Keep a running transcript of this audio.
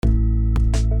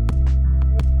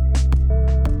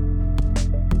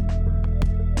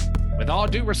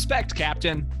due respect,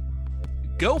 Captain,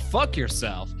 go fuck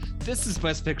yourself. This is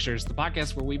Best Pictures, the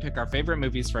podcast where we pick our favorite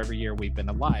movies for every year we've been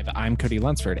alive. I'm Cody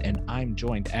Lunsford, and I'm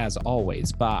joined, as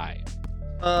always, by...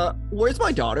 Where's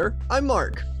my daughter? I'm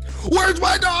Mark. Where's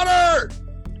my daughter?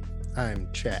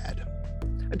 I'm Chad.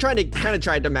 I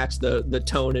tried to match the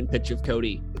tone and pitch of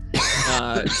Cody.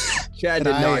 Chad did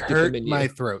not hurt my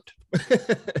throat.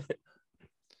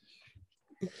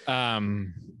 That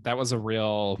was a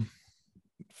real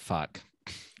fuck.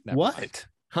 Never What? mind.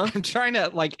 Huh? I'm trying to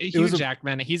Hugh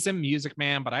Jackman. He's in Music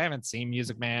Man, but I haven't seen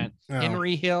Music Man. Oh.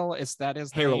 Henry Hill, is that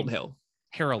his Harold name? Hill.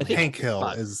 Harold Hill. Hank Hill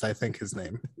is, I think, his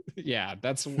name. Yeah,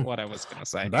 that's what I was gonna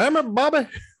say. Damn it, Bobby.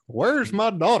 Where's my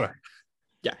daughter?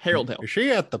 Yeah, Harold Hill. Is she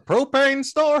at the propane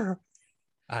store?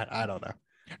 I don't know.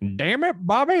 Damn it,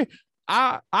 Bobby.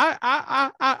 I'm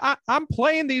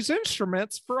playing these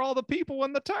instruments for all the people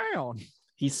in the town.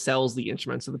 He sells the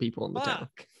instruments to the people in the town.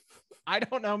 Fuck. I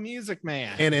don't know Music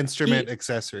Man. And instrument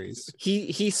accessories.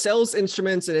 He sells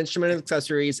instruments and instrument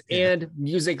accessories and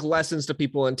music lessons to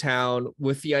people in town,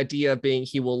 with the idea being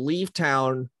he will leave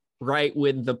town right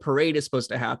when the parade is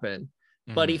supposed to happen.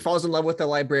 But he falls in love with the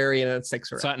librarian and sticks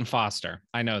her. Sutton Foster.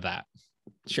 I know that.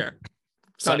 Sure.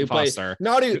 Sutton Foster.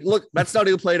 Look, that's not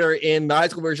who played her in the high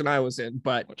school version I was in,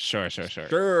 but Sure.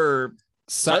 sure.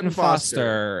 Sutton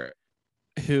Foster,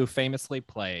 who famously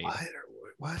played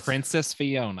What? Princess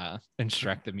Fiona in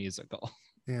Shrek the Musical.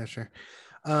 Yeah, sure.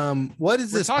 What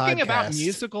is this? We're talking podcast? about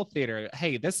musical theater.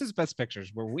 Hey, this is Best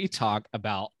Pictures, where we talk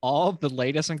about all the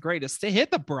latest and greatest to hit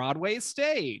the Broadway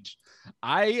stage.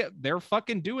 They're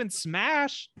fucking doing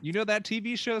Smash. You know that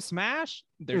TV show Smash?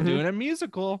 They're doing a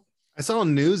musical. I saw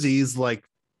Newsies like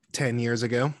 10 years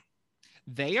ago.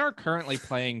 They are currently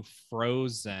playing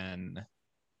Frozen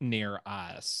near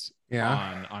us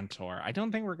on tour. I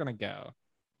don't think we're gonna go.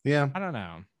 Yeah. I don't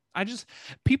know.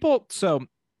 So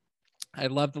I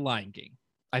love The Lion King.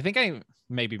 I think I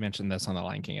maybe mentioned this on the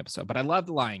Lion King episode, but I love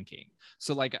The Lion King.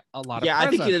 So like a lot of I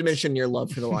think you did mention your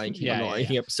love for the Lion King on the Lion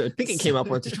King episode. I think it came up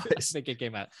once or twice. I think it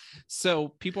came out. So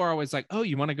people are always like, "Oh,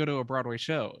 you want to go to a Broadway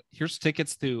show? Here's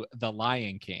tickets to The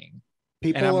Lion King."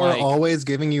 People are always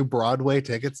giving you Broadway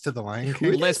tickets to the Lion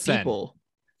King. Listen,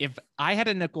 if I had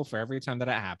a nickel for every time that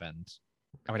it happened,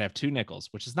 I would have 2 nickels,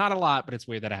 which is not a lot, but it's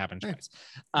weird that it happened twice.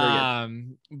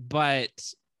 But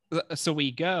so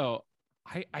we go.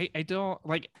 I don't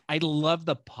like. I love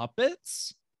the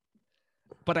puppets,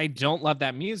 but I don't love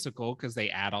that musical because they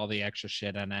add all the extra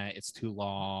shit in it. It's too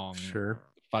long. Sure.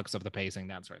 Fucks up the pacing,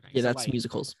 that sort of thing. Yeah, that's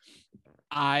musicals.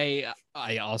 I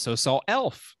also saw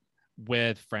Elf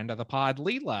with friend of the pod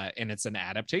Leela, and it's an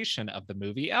adaptation of the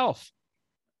movie Elf.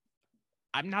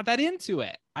 I'm not that into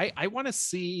it. I want to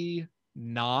see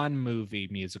non-movie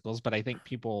musicals, but I think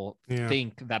people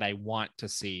think that I want to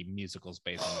see musicals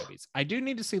based on movies. I do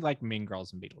need to see like Mean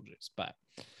Girls and Beetlejuice, but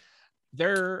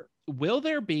will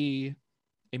there be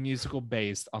a musical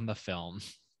based on the film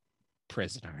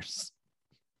Prisoners?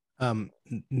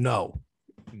 No,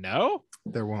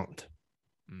 there won't.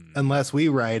 Unless we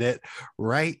write it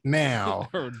right now.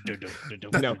 No.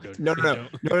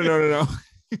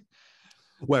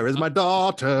 Where is my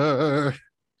daughter?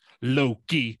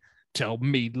 Loki, tell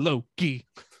me Loki.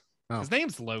 Oh. His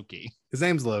name's Loki. His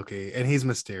name's Loki, and he's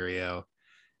Mysterio,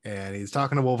 and he's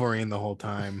talking to Wolverine the whole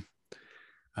time.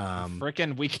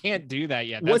 Frickin', we can't do that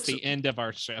yet. That's the end of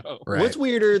our show. Right. What's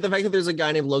weirder, the fact that there's a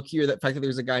guy named Loki, or the fact that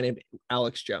there's a guy named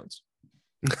Alex Jones?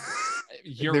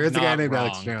 There is a guy named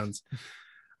Alex Jones.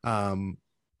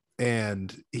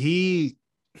 And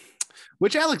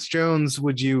which Alex Jones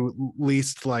would you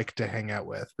least like to hang out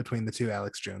with between the 2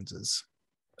 Alex Joneses?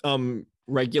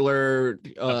 Regular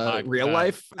real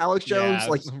life Alex Jones,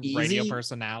 like radio easy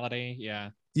personality.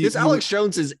 Yeah. This Alex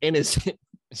Jones is innocent.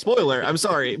 Spoiler, I'm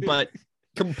sorry, but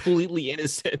completely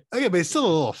innocent. Okay, but he's still a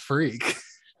little freak.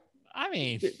 I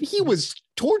mean, he was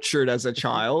tortured as a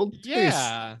child.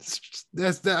 Yeah.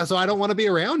 So I don't want to be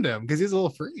around him because he's a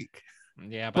little freak.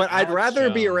 Yeah, but I'd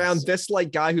rather be around this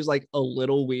like guy who's like a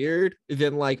little weird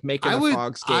than like making the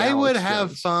frogs gay. I would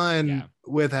have fun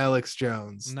with Alex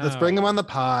Jones. Let's bring him on the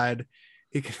pod.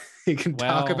 He can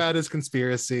talk about his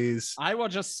conspiracies. I will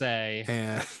just say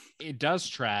it does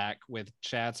track with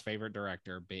Chad's favorite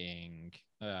director being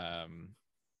Adam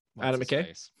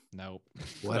McKay. Nope.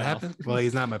 What happened? Well,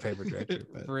 he's not my favorite director.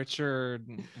 But... Richard,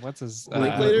 what's his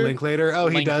Linklater? Oh,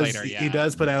 he does. He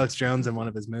does put Alex Jones in one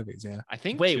of his movies. Yeah. I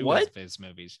think. Wait, what? Of his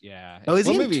movies. Yeah. Oh, is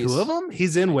he in 2 of them?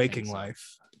 He's in Waking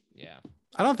Life. Yeah.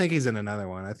 I don't think he's in another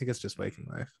one. I think it's just Waking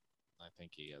Life. I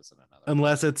think he is in another.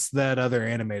 Unless it's that other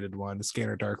animated one,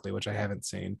 Scanner Darkly, which I haven't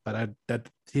seen. But that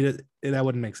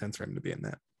wouldn't make sense for him to be in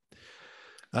that.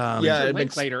 Yeah, Richard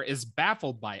Linklater is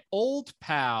baffled by old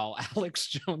pal Alex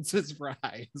Jones's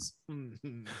rise.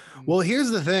 Well, here's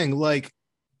the thing, like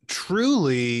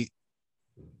truly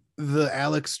the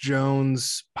Alex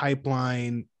Jones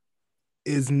pipeline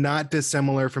is not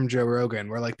dissimilar from Joe Rogan,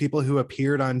 where like people who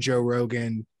appeared on Joe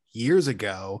Rogan years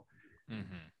ago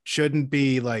shouldn't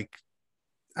be like,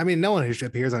 I mean, no one who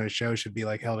appears on his show should be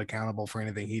like held accountable for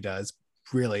anything he does,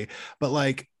 really. But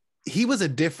like, he was a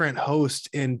different host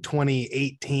in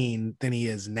 2018 than he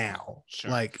is now. Sure.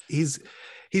 Like he's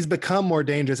become more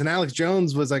dangerous. And Alex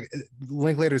Jones was like,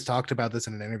 Linklater's talked about this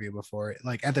in an interview before.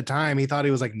 Like at the time he thought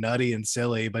he was like nutty and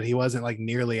silly, but he wasn't like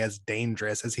nearly as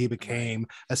dangerous as he became,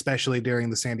 especially during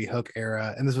the Sandy Hook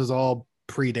era. And this was all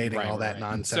predating all that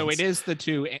nonsense. So it is the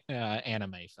two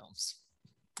anime films.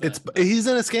 He's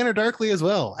in A Scanner Darkly as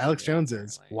well. Alex Jones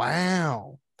is.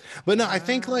 Wow. But no, I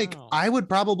think like I would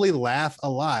probably laugh a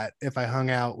lot if I hung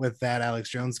out with that Alex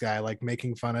Jones guy, like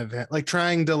making fun of him, like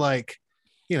trying to like,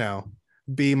 you know,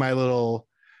 be my little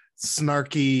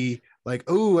snarky, like,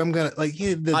 oh, I'm gonna like,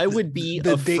 I would be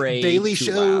afraid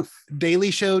Daily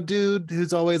Show dude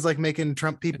who's always like making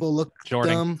Trump people look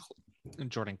dumb.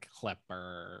 Jordan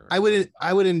Klepper. I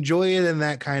would enjoy it in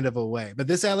that kind of a way. But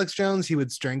this Alex Jones, he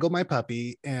would strangle my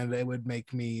puppy and it would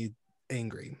make me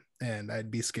angry and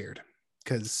I'd be scared.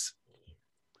 Because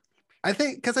I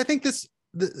think this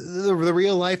the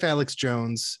real life Alex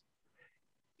Jones,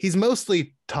 he's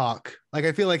mostly talk. Like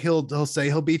I feel like he'll say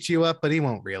he'll beat you up, but he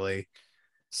won't really.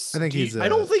 I think I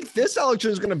don't think this Alex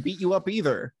Jones is gonna beat you up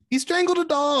either. He strangled a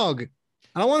dog.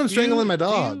 I don't want him strangling my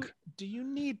dog. Do you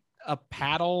need a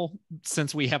paddle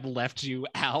since we have left you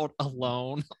out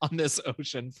alone on this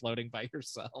ocean floating by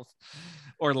yourself,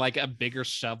 or like a bigger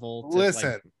shovel to,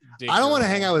 listen, I don't want to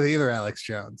hang out with either Alex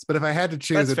Jones, but if I had to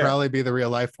choose, it'd probably be the real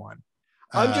life one.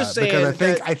 I'm just saying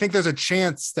because I think there's a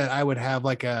chance that I would have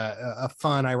like a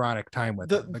fun, ironic time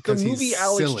with him. The movie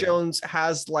Alex Jones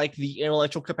has like the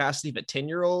intellectual capacity of a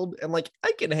 10-year-old, and like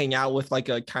I can hang out with like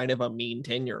a kind of a mean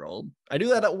 10-year-old. I do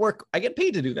that at work. I get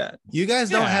paid to do that. You guys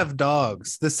don't have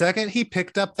dogs. The second he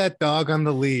picked up that dog on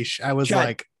the leash, I was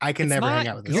like, I can never hang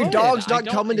out with this. Your dog's not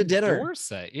coming to dinner.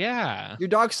 Yeah, your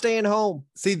dog's staying home.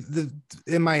 See,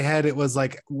 in my head, it was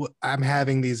like I'm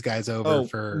having these guys over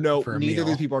for a neither meal. of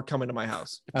these people are coming to my house.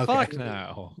 Okay. Fuck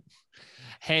no.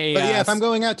 Hey, but yeah, if I'm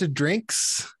going out to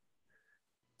drinks,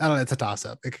 I don't know. It's a toss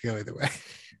up. It could go either way.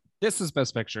 This is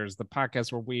Best Pictures, the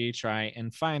podcast where we try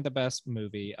and find the best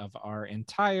movie of our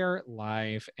entire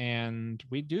life. And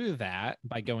we do that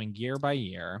by going year by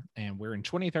year. And we're in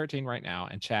 2013 right now.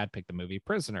 And Chad picked the movie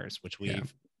Prisoners, which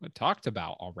we've talked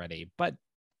about already. But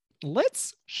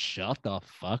let's shut the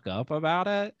fuck up about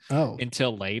it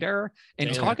until later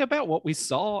and talk about what we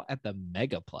saw at the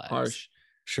Megaplex. Harsh.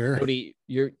 Sure. Cody,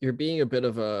 you're being a bit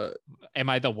of a... Am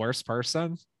I the worst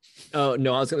person? Oh,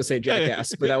 no, I was going to say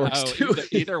jackass, but that works too.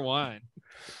 Either one.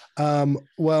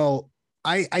 Well,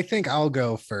 I think I'll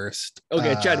go first.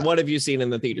 Okay, Chad, what have you seen in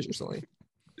the theaters recently?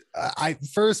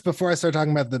 Before I start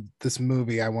talking about this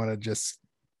movie, I want to just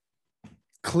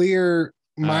clear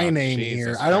my name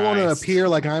here. I don't want to appear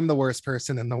like I'm the worst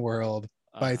person in the world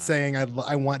by saying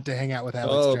I want to hang out with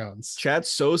Alex Jones. Chad's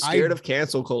so scared of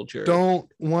cancel culture. Don't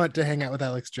want to hang out with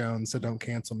Alex Jones, so don't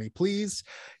cancel me, please.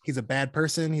 He's a bad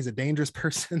person. He's a dangerous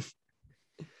person.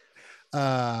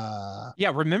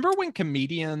 Remember when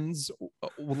comedians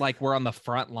like were on the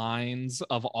front lines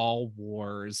of all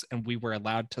wars and we were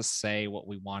allowed to say what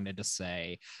we wanted to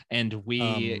say, and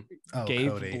we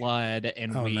gave Cody. blood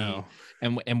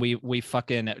and we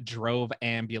fucking drove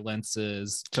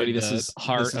ambulances to the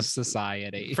heart of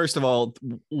society. First of all,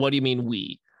 what do you mean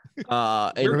we?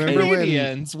 We're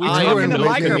Canadians. We talk into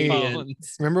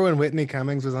microphones. Remember when Whitney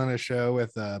Cummings was on a show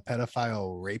with a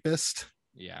pedophile rapist?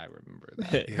 Yeah, I remember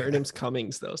that. Her name's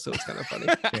Cummings, though, so it's kind of funny.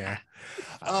 Yeah.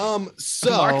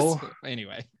 So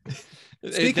anyway,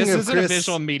 this isn't a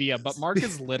visual media, but Mark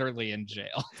is literally in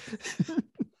jail.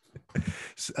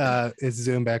 His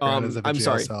Zoom background is of a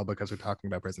jail cell because we're talking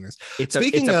about prisoners. It's a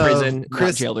prison,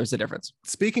 not jail. There's a difference.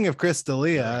 Speaking of Chris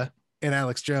D'Elia and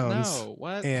Alex Jones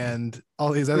and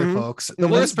all these other folks, the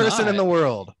worst person in the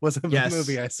world was a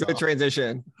movie I saw. Good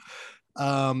transition.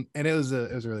 And it was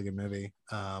a really good movie.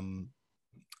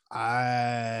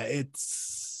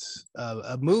 It's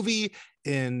a movie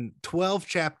in 12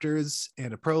 chapters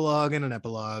and a prologue and an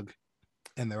epilogue,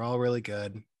 and they're all really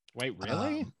good. Wait,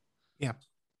 really? Yeah.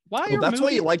 Why? That's why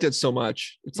you liked it so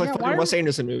much. It's like a Wes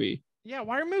Anderson movie. Yeah,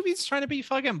 why are movies trying to be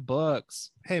fucking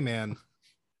books? Hey, man,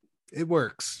 it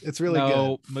works. It's really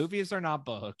good. Movies are not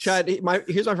books. Chad,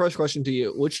 here's my first question to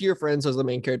you: which of your friends does the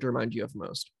main character remind you of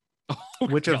most?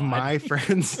 Which of God. my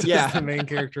friends does Yeah. the main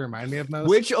character remind me of most?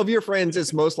 Which of your friends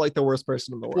is most like the worst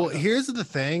person in the Well, world? here's the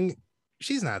thing.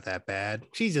 She's not that bad.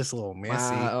 She's just a little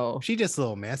messy. Wow. She's just a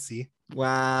little messy.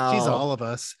 Wow. She's all of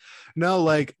us. No,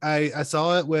 like I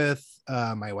saw it with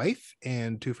my wife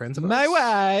and two friends of My ours.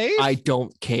 wife. I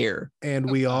don't care. And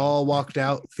we all walked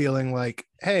out feeling like,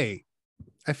 hey,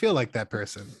 I feel like that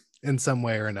person in some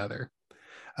way or another.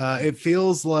 It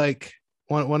feels like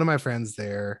one of my friends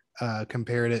there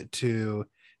compared it to,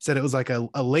 said it was like a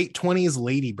late 20s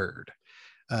ladybird.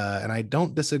 And I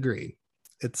don't disagree.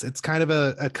 It's kind of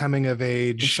a coming of I'm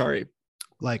age. sorry.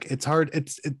 Like it's hard.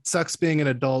 It sucks being an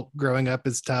adult. Growing up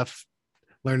is tough.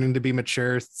 Learning to be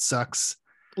mature sucks.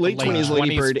 Late Late 20s 20s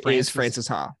Ladybird is Frances- Frances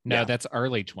Ha. No, Yeah. that's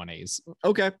early 20s.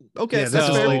 Okay. Okay. Yeah, so this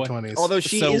is So- late 20s. although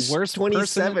she So is worst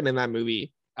 27 person- in that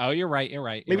movie. Oh, you're right. You're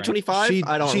right. Maybe 25? she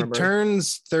I don't remember.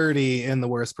 turns 30 in The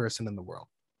Worst Person in the World.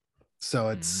 So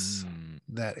it's Mm.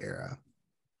 that era.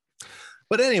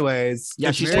 But anyways, Yeah,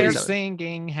 it's she's very- They're 27.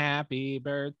 singing "Happy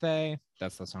Birthday."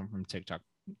 That's the song from TikTok.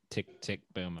 Tick tick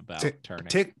boom about Tick- turning.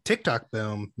 TikTok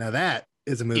Boom. Now that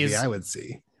is a movie Is- I would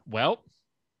see. Well,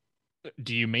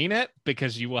 do you mean it?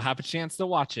 Because you will have a chance to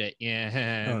watch it in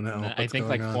no, I what's think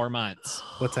like going on? 4 months.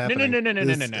 What's No, happening? no, no, no,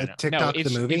 no, Is no, no, no. TikTok no, the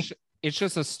movie? It's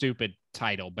just a stupid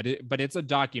title, but it's a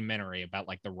documentary about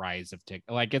like the rise of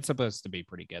TikTok. Like it's supposed to be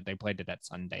pretty good. They played it at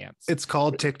Sundance. It's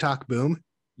called TikTok Boom.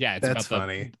 Yeah, it's That's about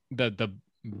funny. the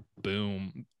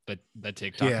boom, the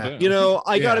TikTok Yeah. boom. You know,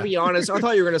 I gotta Yeah. be honest. I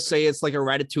thought you were gonna say it's like a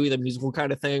Ratatouille the musical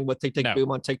kind of thing with Tick Tick No.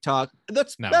 Boom on TikTok.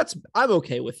 That's No. I'm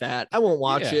okay with that. I won't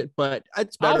watch Yeah. it, but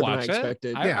it's I'll better than I watch it.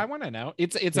 expected. I, Yeah. I want to know.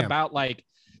 It's Yeah. about like,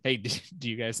 hey, do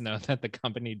you guys know that the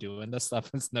company doing this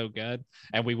stuff is no good?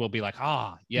 And we will be like,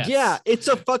 yes. Yeah, it's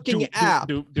a fucking Doop, doop, app.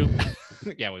 doop,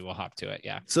 doop. Yeah, we will hop to it.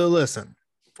 Yeah. So listen,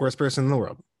 Worst Person in the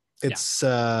World. It's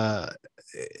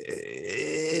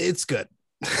it's good.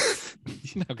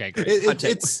 Okay, great. It- Hot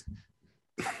take. it's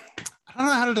I don't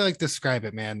know how to like describe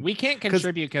it, man. We can't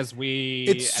contribute because we.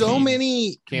 It's I so mean,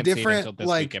 many can't see it until different this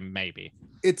like weekend, maybe.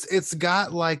 it's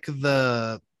got like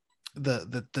the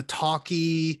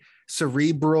talky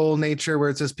cerebral nature where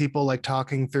it's just people like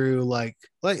talking through like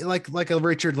a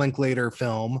Richard Linklater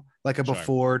film, like a Sure.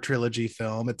 before trilogy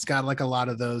film. It's got like a lot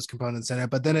of those components in it,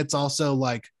 but then it's also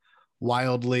like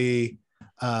wildly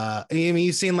I mean,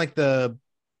 you've seen like the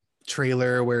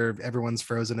trailer where everyone's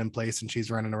frozen in place and she's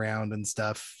running around and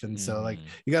stuff, and so like Mm.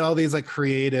 you got all these like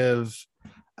creative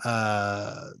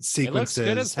sequences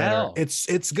good as that are- hell.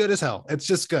 it's good as hell. It's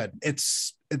just good.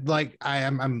 Like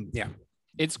I'm yeah.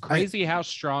 It's crazy how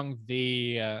strong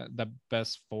the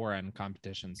best foreign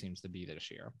competition seems to be this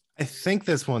year. I think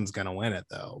this one's gonna win it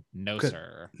though. No, Could-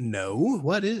 sir. No,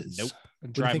 what is? Nope. do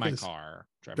you Drive think my it is? car.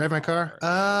 Drive My Car.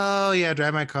 Oh yeah,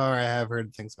 Drive My Car. I have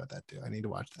heard things about that too. I need to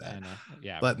watch that. And,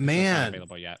 yeah, But it's just not man,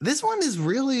 available yet. This one is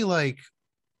really like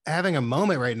having a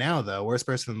moment right now though. Worst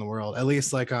person in the world, at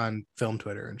least like on film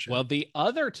Twitter and shit. Well, the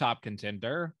other top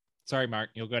contender. Sorry, Mark,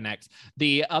 you'll go next.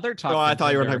 The other top. Oh, I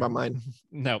thought you were contender- talking about mine.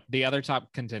 No, the other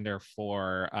top contender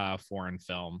for foreign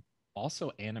film,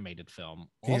 also animated film,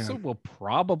 Yeah. also will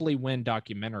probably win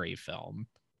documentary film.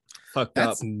 Fucked up.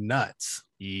 That's nuts.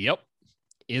 Yep.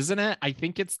 Isn't it? I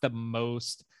think it's the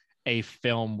most a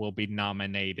film will be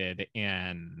nominated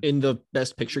in In the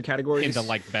best picture categories. in the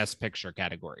like best picture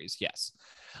categories. Yes.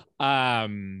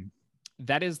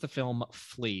 That is the film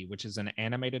Flea, which is an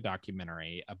animated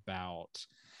documentary about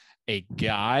a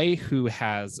guy who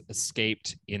has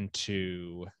escaped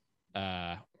into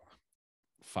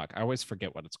fuck, I always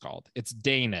forget what it's called. It's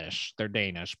Danish. They're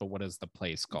Danish, but what is the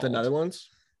place called? the Netherlands.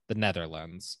 The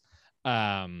Netherlands.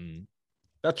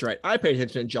 That's right. I paid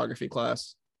attention in geography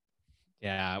class.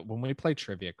 Yeah, when we play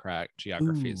trivia crack,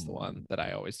 geography is the Ooh. one that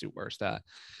I always do worst at.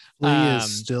 Lee Um,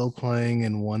 is still playing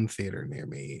in one theater near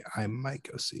me. I might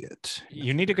go see it.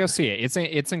 You need to go see it. It's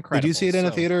incredible. Did you see it in a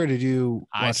So, theater or did you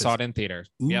I watch saw it in theater.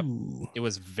 Yep. Ooh. It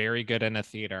was very good in a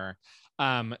theater.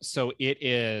 So it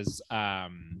is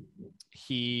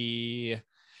he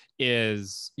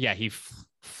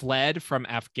fled from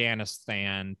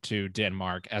Afghanistan to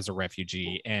Denmark as a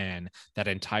refugee, and that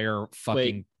entire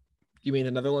fucking Wait. You mean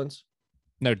the Netherlands?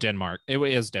 no, Denmark. It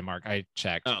is Denmark. I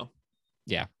checked. Oh,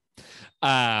 They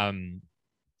so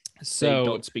so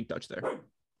don't speak Dutch there.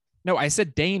 no, I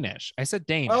said Danish.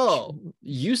 Oh,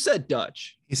 you said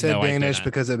Dutch. He said No, I Danish didn't.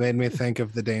 because it made me think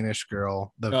of the Danish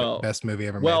girl, the Oh. best movie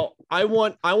ever Well, I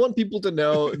want people to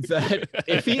know that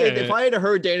if I had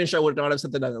heard Danish, I would not have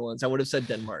said the Netherlands. I would have said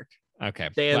Denmark. okay.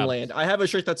 well, Danland. I have a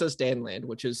shirt that says Danland,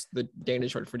 which is the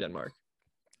Danish word for Denmark.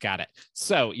 Got it.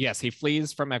 So yes, he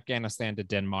flees from Afghanistan to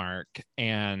Denmark,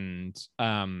 and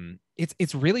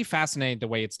it's really fascinating the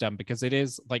way it's done, because it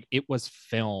is like it was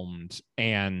filmed,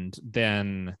 and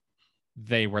then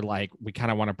they were like, we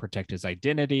kind of want to protect his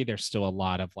identity. There's still a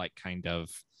lot of like kind of,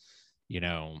 you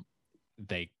know,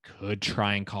 they could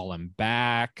try and call him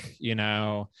back, you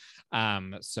know.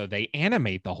 So they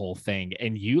animate the whole thing,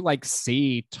 and you like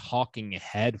see talking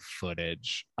head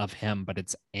footage of him, but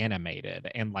it's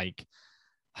animated, and like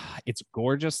it's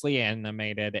gorgeously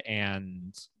animated,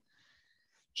 and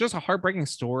just a heartbreaking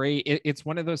story. It's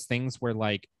one of those things where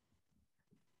like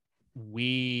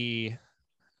the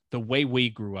way we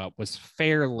grew up was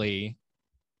fairly,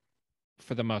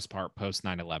 for the most part, post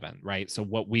 9/11, right? So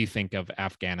what we think of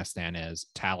Afghanistan is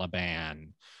Taliban.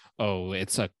 Oh,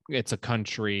 it's a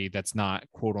country that's not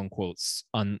quote unquote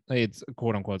it's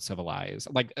quote unquote civilized.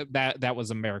 Like that was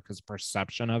America's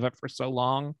perception of it for so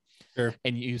long. Sure.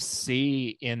 And you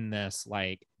see in this,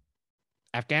 like,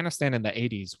 Afghanistan in the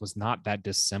 80s was not that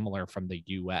dissimilar from the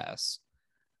US.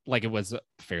 Like, it was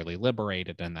fairly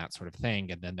liberated and that sort of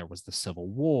thing. And then there was the Civil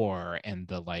War, and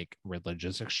the like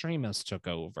religious extremists took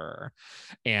over,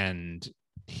 and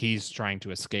he's trying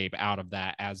to escape out of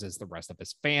that, as is the rest of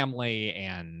his family.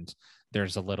 And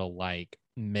there's a little like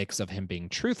mix of him being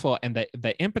truthful, and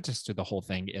the impetus to the whole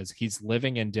thing is he's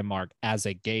living in Denmark as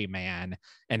a gay man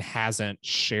and hasn't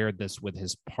shared this with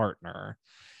his partner,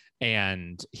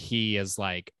 and he is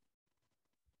like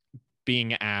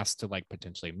being asked to like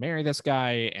potentially marry this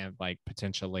guy and like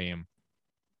potentially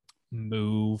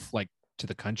move like to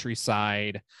the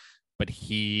countryside, but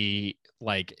he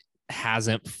like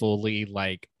hasn't fully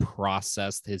like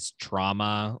processed his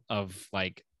trauma of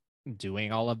like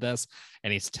doing all of this,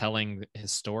 and he's telling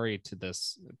his story to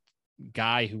this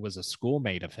guy who was a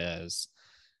schoolmate of his,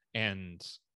 and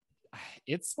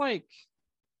it's like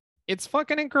it's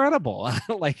fucking incredible.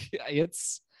 Like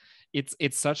it's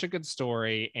such a good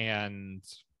story, and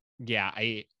yeah,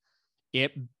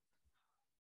 it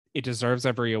deserves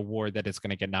every award that it's going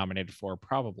to get nominated for.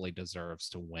 Probably deserves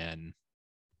to win.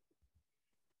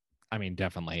 I mean,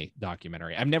 definitely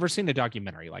documentary. I've never seen a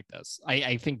documentary like this.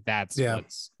 I think that's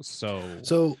what's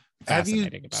so have you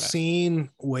fascinating about it. Seen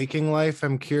Waking Life?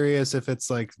 I'm curious if it's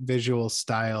like visual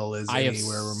style is I have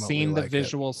anywhere remotely seen the like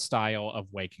visual style of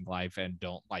Waking Life and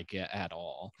don't like it at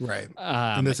all. Right.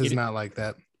 And this is not like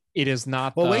that. It is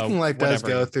not. Well, Waking Life does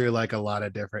go through like a lot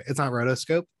of different. It's not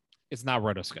rotoscope. It's not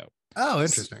rotoscope. Oh,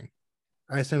 interesting.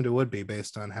 I assumed it would be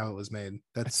based on how it was made.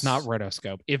 It's not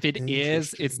rotoscope. If it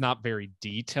is, it's not very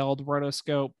detailed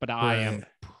rotoscope, but I am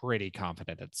pretty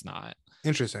confident it's not.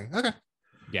 Interesting. Okay.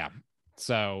 Yeah.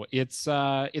 So it's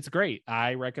great.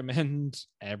 I recommend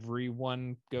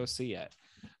everyone go see it.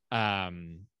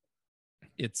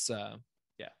 It's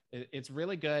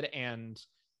really good, and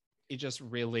it just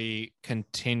really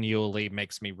continually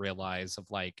makes me realize of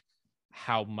like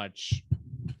how much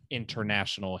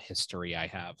international history I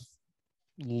have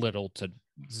little to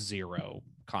zero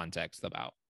context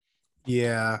about.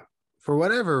 Yeah, for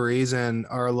whatever reason,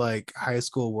 our like high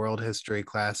school world history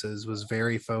classes was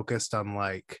very focused on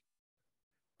like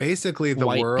basically the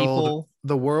White world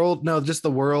people? just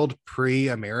the world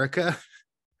pre-America.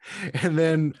 And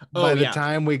then by the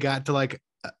time we got to like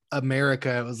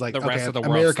America, it was like the rest of the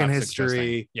world American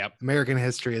history. Yep, American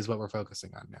history is what we're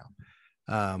focusing on now.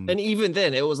 And even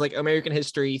then, it was like American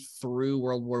history through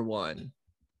World War One.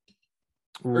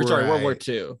 Or sorry, World War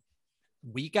II.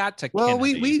 We got to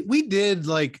Kennedy. we did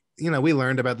like, you know, we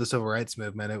learned about the civil rights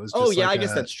movement. It was just I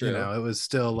guess that's true. You know, it was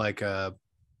still like a,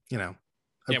 you know,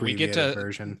 we get to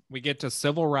version. We get to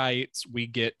civil rights, we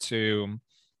get to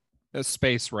the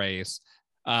space race.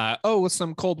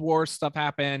 Some Cold War stuff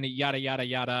happened, yada yada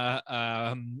yada.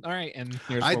 All right, and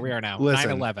here's where we are now.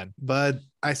 9/11. But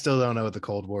I still don't know what the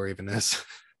Cold War even is.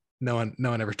 No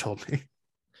one ever told me.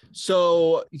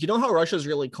 So you know how Russia's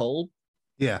really cold?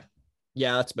 Yeah,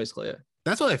 that's basically it.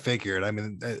 That's what I figured. I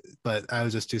mean, but I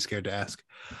was just too scared to ask.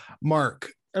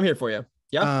 Mark, I'm here for you.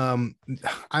 Yeah.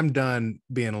 I'm done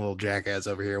being a little jackass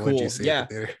over here. Cool. What'd you see? Yeah.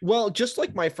 Well, just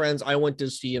like my friends, I went to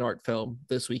see an art film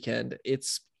this weekend.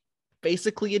 It's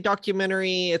basically a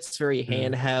documentary. It's very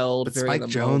handheld. But Spike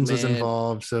Jonze was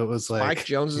involved, so it was like Spike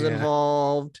Jonze is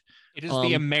involved. It is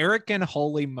the American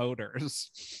Holy Motors.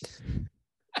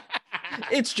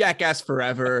 It's Jackass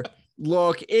Forever.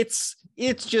 Look, it's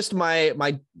just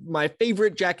my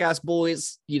favorite Jackass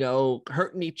boys, you know,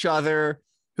 hurting each other.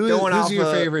 Who's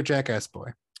your favorite Jackass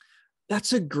boy?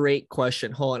 That's a great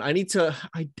question. Hold on.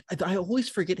 I always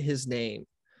forget his name.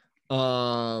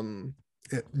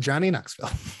 Johnny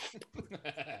Knoxville.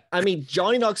 I mean,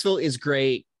 Johnny Knoxville is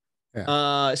great.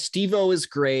 Yeah. Steve-O is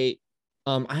great.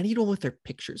 I need to know what their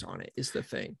pictures on it is the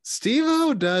thing.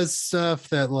 Steve-O does stuff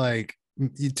that like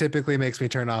typically makes me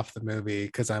turn off the movie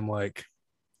because I'm like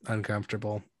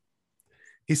uncomfortable.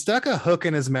 He stuck a hook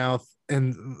in his mouth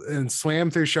and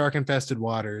swam through shark infested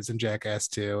waters in Jackass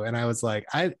 2, and I was like,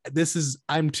 this is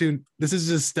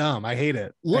just dumb. I hate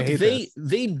it. Look,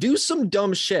 they do some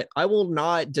dumb shit. I will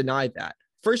not deny that.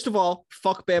 First of all,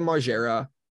 fuck Bam Margera.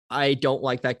 I don't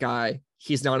like that guy.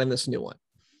 He's not in this new one.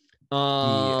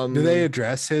 Do they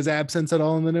address his absence at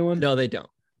all in the new one? No, they don't.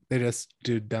 They just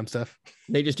do dumb stuff.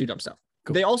 They just do dumb stuff.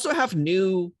 Cool. They also have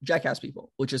new Jackass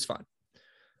people, which is fun.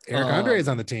 Eric Andre is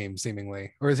on the team,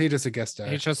 seemingly, or is he just a guest star?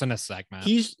 He's just in a segment.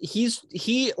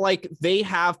 He like they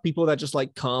have people that just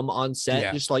like come on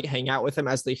set, just like hang out with him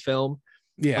as they film.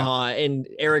 Yeah. And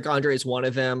Eric Andre is one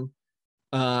of them.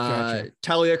 Gotcha.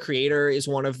 Tyler the Creator is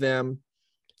one of them.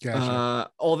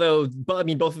 Gotcha. But I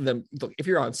mean, both of them. Look, if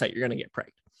you're on site, you're gonna get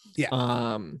pranked.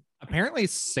 Yeah. Apparently,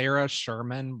 Sarah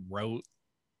Sherman wrote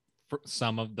for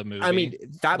some of the movie. I mean,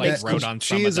 that like, makes wrote on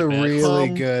some she of is the a bits. really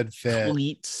good fit.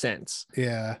 complete sense.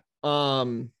 Yeah.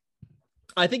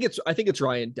 I think it's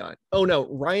Ryan Dunn. Oh no,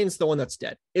 Ryan's the one that's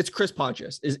dead. It's Chris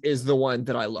Pontius is the one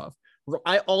that I love.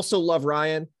 I also love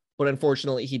Ryan, but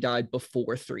unfortunately he died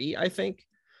before 3, I think.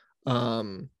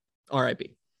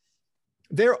 R.I.P.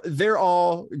 They're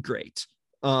all great.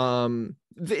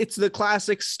 It's the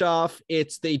classic stuff.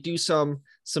 They do some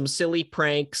silly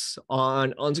pranks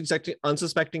on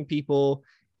unsuspecting people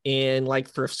in like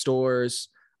thrift stores.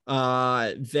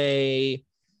 They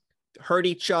hurt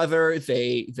each other.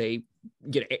 They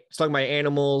get stung by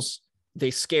animals.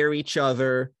 They scare each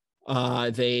other.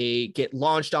 They get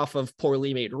launched off of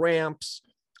poorly made ramps.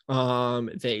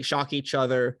 They shock each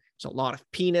other. There's a lot of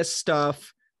penis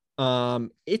stuff.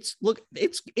 It's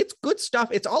good stuff.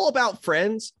 It's all about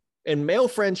friends and male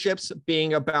friendships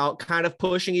being about kind of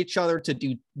pushing each other to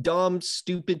do dumb,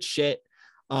 stupid shit.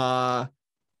 And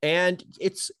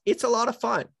it's a lot of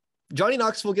fun. Johnny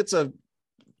Knoxville gets a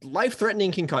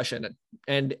life-threatening concussion,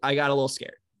 and I got a little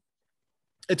scared.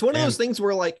 It's one of those things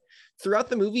where like throughout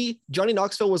the movie, Johnny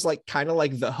Knoxville was like kind of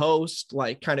like the host,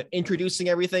 like kind of introducing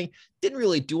everything, didn't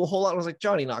really do a whole lot. I was like,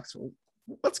 Johnny Knoxville,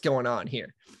 what's going on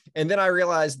here? And then I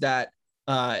realized that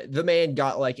the man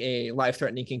got like a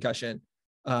life-threatening concussion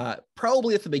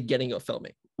probably at the beginning of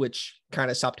filming, which kind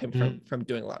of stopped him from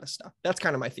doing a lot of stuff. That's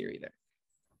kind of my theory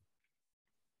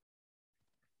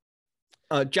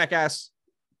there. Jackass,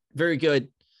 very good.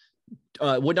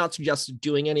 Would not suggest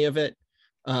doing any of it.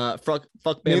 Fuck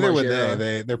Bam Neither would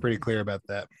Margera. they're pretty clear about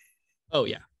that. Oh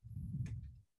yeah.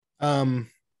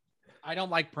 I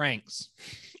don't like pranks.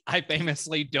 I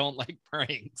famously don't like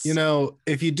pranks. You know,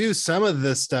 if you do some of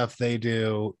the stuff they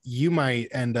do, you might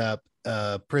end up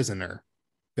a prisoner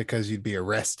because you'd be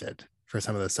arrested for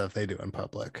some of the stuff they do in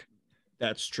public.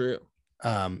 That's true.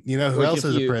 You know who Like else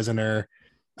is a prisoner?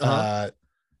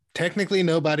 Technically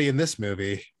nobody in this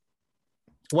movie.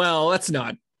 Well, that's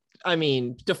not. I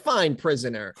mean, define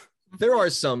prisoner. There are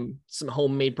some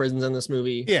homemade prisons in this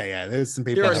movie. Yeah. There's some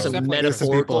people. There are some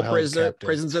metaphorical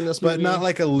prisons in this movie, but not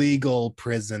like a legal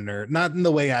prisoner. Not in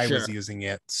the way I was Sure. using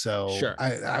it. So Sure.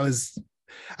 I was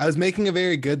making a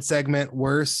very good segment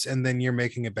worse, and then you're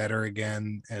making it better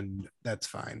again, and that's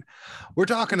fine. We're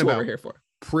talking That's what about we're here for.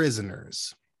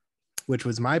 Prisoners, which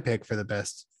was my pick for the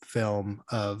best film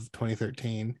of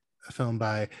 2013, a film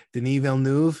by Denis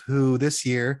Villeneuve, who this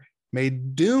year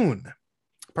made Dune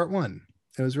Part 1.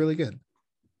 It was really good.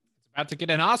 It's about to get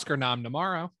an Oscar nom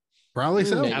tomorrow. Probably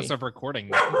so. Maybe. As of recording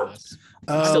this.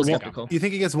 Still Well, skeptical. you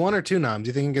think he gets 1 or 2 noms?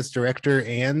 You think he gets director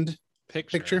and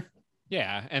picture?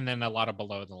 Yeah, and then a lot of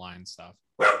below the line stuff.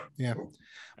 Yeah.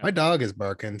 My dog is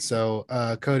barking. So,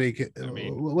 Cody, I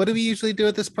mean- what do we usually do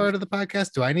at this part of the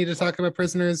podcast? Do I need to talk about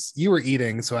Prisoners? You were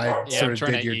eating, so I Yeah, sort I'm of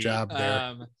trying did to your eat. job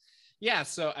there. Yeah,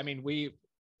 so I mean, we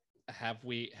have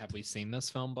seen this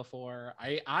film before?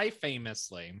 I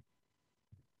famously,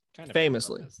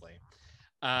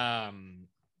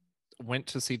 went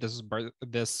to see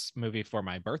this movie for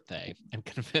my birthday and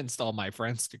convinced all my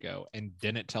friends to go and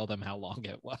didn't tell them how long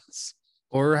it was.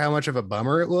 Or how much of a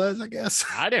bummer it was, I guess.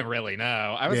 I didn't really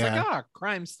know. I was Yeah. like,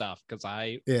 crime stuff, because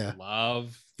I Yeah.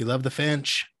 love You love the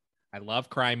Finch.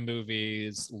 crime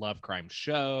movies, love crime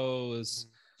shows.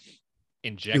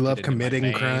 You love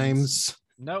committing crimes.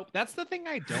 Nope, that's the thing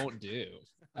I don't do.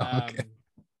 Okay.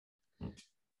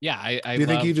 Yeah, I Do you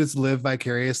think love- you just live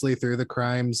vicariously through the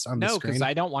crimes on the no, screen? because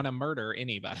I don't want to murder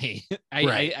anybody.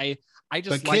 Right. I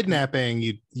just But like kidnapping,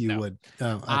 you No. would.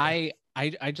 Oh, okay.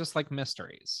 I just like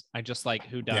mysteries. I just like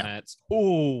whodunits.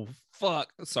 Oh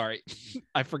fuck! Sorry,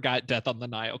 I forgot Death on the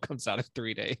Nile comes out in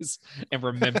 3 days, and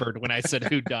remembered when I said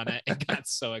whodunit and got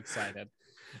so excited.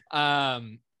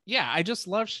 Yeah, I just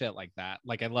love shit like that.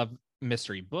 Like I love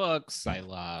mystery books. I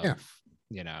love,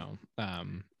 Yeah.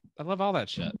 I love all that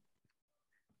shit.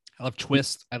 I love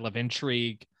twist. I love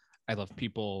intrigue. I love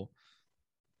people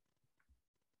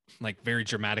like very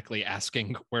dramatically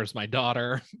asking, "Where's my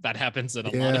daughter?" That happens in a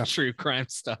lot of true crime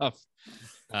stuff.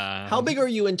 How big are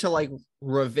you into like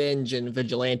revenge and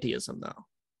vigilantism though?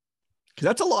 Because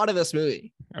that's a lot of this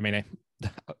movie. I mean,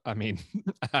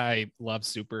 I love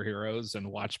superheroes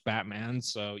and watch Batman,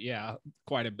 so yeah,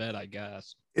 quite a bit, I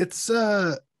guess. It's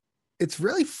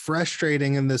really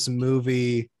frustrating in this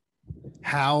movie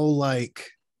how like,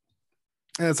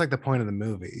 and it's like the point of the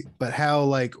movie, but how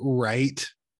like right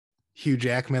Hugh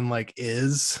Jackman like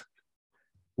is,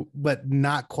 but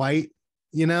not quite,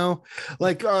 you know,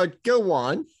 like go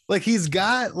on. Like he's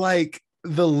got like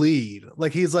the lead,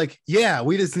 like he's like, yeah,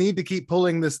 we just need to keep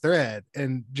pulling this thread,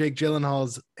 and Jake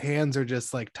Gyllenhaal's hands are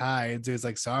just like tied, so he's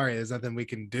like, sorry, there's nothing we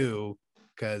can do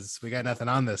because we got nothing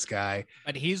on this guy.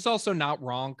 But he's also not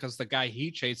wrong, because the guy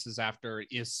he chases after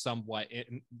is somewhat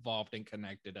involved and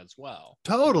connected as well.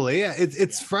 Totally. Yeah.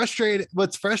 It's frustrating.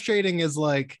 What's frustrating is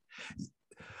like,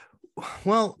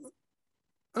 well,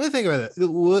 let me think about it.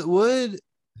 Would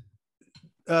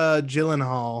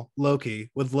Gyllenhaal,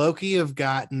 would Loki have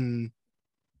gotten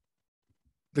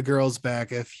the girls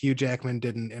back if Hugh Jackman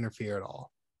didn't interfere at all?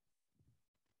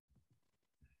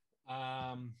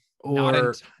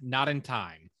 Or not in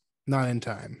time. Not in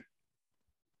time.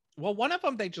 Well, one of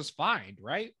them they just find,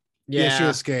 right? Yeah, she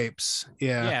escapes.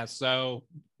 Yeah. So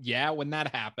yeah, when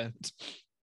that happened.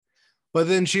 But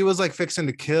then she was like fixing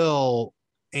to kill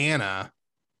Anna.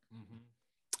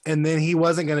 And then he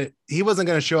wasn't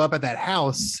gonna show up at that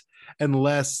house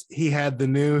unless he had the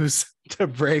news to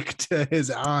break to his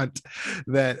aunt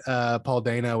that Paul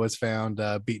Dano was found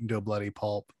beaten to a bloody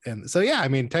pulp. And so yeah, I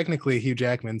mean, technically Hugh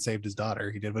Jackman saved his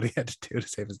daughter. He did what he had to do to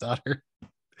save his daughter.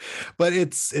 But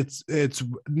it's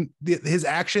his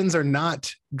actions are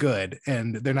not good,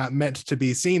 and they're not meant to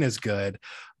be seen as good.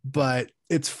 But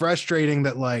it's frustrating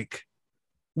that like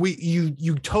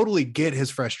you totally get his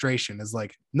frustration. Is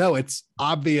like, no, it's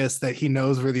obvious that he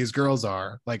knows where these girls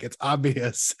are. Like, it's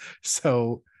obvious.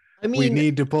 So I mean, we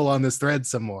need to pull on this thread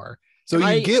some more. So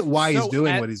you get why he's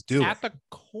doing what he's doing. At the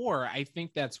core, I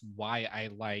think that's why I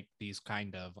like these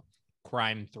kind of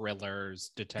crime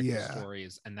thrillers, detective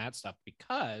stories, and that stuff,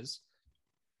 because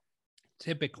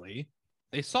typically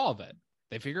they solve it.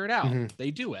 They figure it out.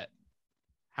 They do it.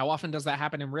 How often does that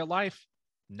happen in real life?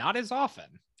 Not as often.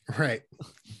 Right.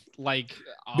 Like,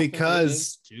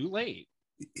 because too late.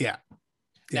 Yeah.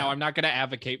 Now, I'm not going to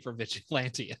advocate for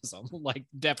vigilantism. Like,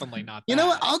 definitely not. You know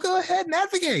what? I'll go ahead and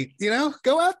advocate. You know,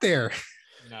 go out there.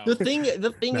 No. The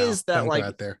thing is that like,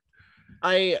 out there.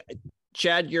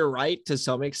 Chad, you're right to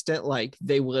some extent. Like,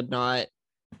 they would not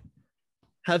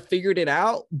have figured it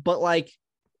out, but like,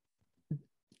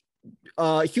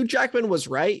 Hugh Jackman was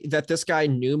right that this guy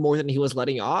knew more than he was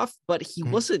letting off, but he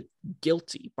wasn't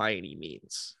guilty by any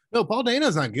means. No, Paul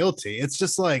Dano's not guilty. It's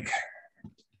just like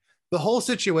the whole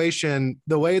situation,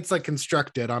 the way it's like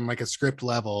constructed on like a script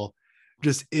level,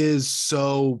 just is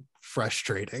so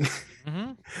frustrating.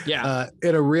 Yeah.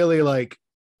 In a really like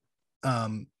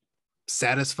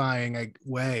satisfying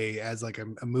way as like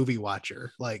a movie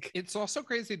watcher. Like, it's also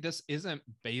crazy this isn't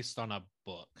based on a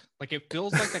book. Like, it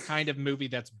feels like the kind of movie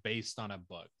that's based on a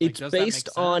book. Like, it's based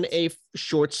on a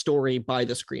short story by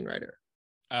the screenwriter.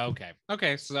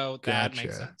 Okay, so that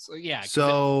makes sense. Yeah,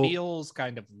 so it feels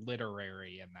kind of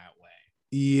literary in that way.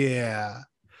 Yeah.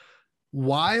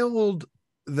 Wild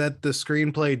that the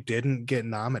screenplay didn't get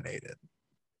nominated.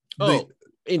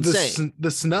 Insane. The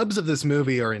snubs of this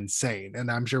movie are insane, and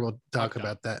I'm sure we'll talk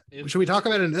about that. Should we talk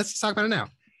about it? Let's talk about it now.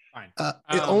 Fine.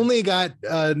 It only got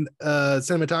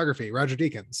cinematography, Roger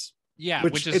Deakins. Yeah,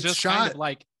 which is just shot kind of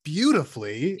like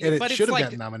beautifully, and it should have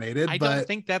gotten nominated. I don't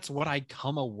think that's what I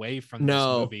come away from this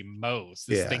movie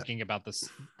most, is thinking about the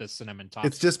cinematography.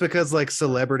 It's just because like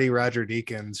celebrity Roger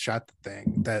Deakins shot the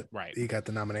thing that he got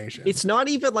the nomination. It's not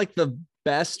even like the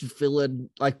best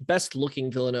villain, like best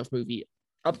looking villain of movie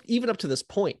even up to this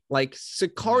point. Like,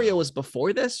 Sicario was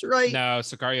before this, right? No,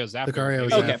 Sicario's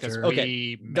after.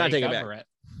 Okay. Gotta take it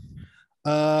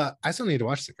back. I still need to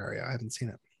watch Sicario. I haven't seen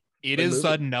it. It is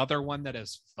another one that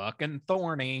is fucking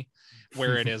thorny,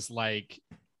 where it is like,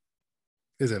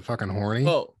 is it fucking horny?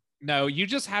 Oh no, you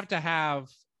just have to have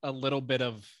a little bit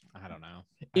of, I don't know.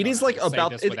 It is like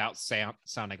about this without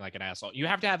sounding like an asshole. You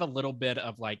have to have a little bit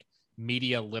of like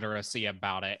media literacy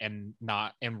about it, and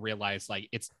realize like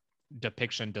its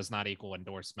depiction does not equal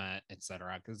endorsement,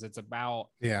 etc. Because it's about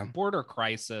border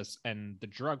crisis and the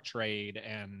drug trade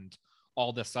and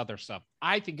all this other stuff.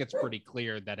 I think it's pretty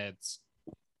clear that it's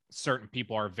certain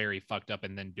people are very fucked up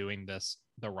and then doing this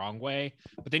the wrong way.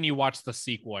 But then you watch the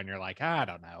sequel and you're like, I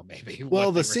don't know, maybe.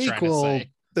 Well, the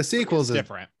sequel's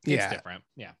different. Yeah. It's different.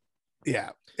 Yeah.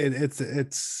 Yeah.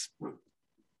 It's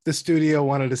the studio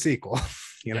wanted a sequel,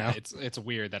 you know? It's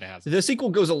weird that it has. The sequel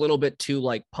goes a little bit too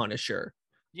like Punisher.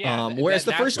 Yeah. Whereas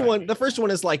the first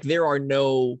one is like, there are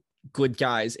no good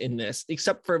guys in this,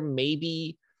 except for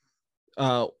maybe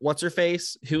what's her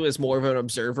face, who is more of an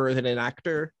observer than an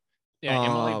actor. Yeah,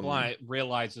 Emily Blunt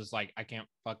realizes like, I can't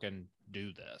fucking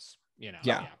do this, you know.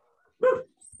 Yeah.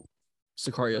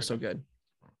 Sicario's so good.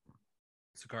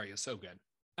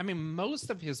 I mean,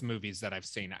 most of his movies that I've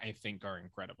seen, I think, are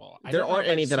incredible. There aren't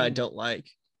any that I don't like.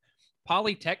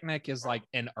 Polytechnic is like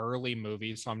an early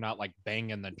movie, so I'm not like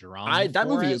banging the drum. That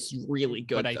movie is really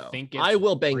good, but though. I think I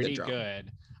will bang the drum.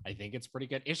 Good. I think it's pretty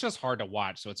good. It's just hard to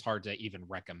watch, so it's hard to even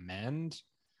recommend.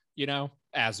 You know,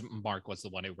 as Mark was the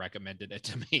one who recommended it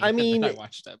to me. I mean, I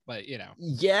watched it, but you know,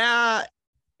 yeah,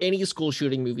 any school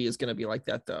shooting movie is going to be like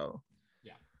that, though.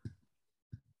 Yeah.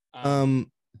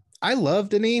 I love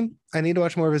Denis. I need to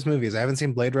watch more of his movies. I haven't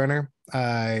seen Blade Runner.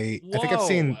 I think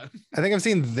I've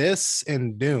seen this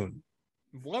and Dune.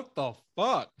 What the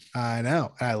fuck? I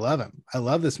know. I love him. I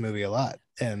love this movie a lot.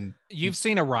 And you've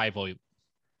seen Arrival.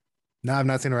 No, I've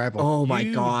not seen Arrival. Oh my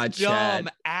God, dumb Chad.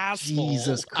 asshole.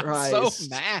 Jesus Christ. I'm so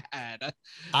mad.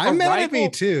 I'm mad at me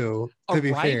too, to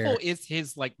be fair. Arrival is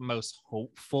his like most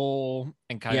hopeful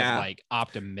and kind of like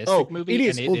optimistic movie.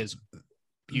 It is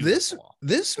beautiful.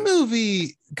 This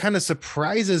movie kind of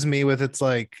surprises me with its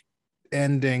like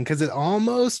ending, because it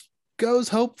almost goes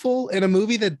hopeful in a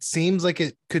movie that seems like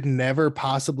it could never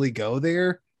possibly go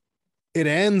there. It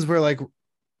ends where like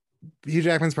Hugh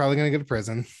Jackman's probably going to go to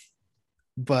prison,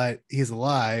 but he's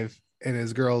alive and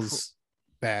his girl's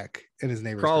back and his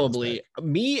neighbor's probably.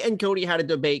 Me and Cody had a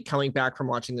debate coming back from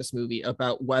watching this movie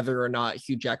about whether or not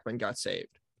Hugh Jackman got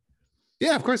saved.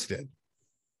 Yeah, of course he did.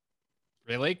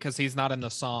 Really? Because he's not in the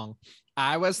song.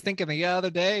 I was thinking the other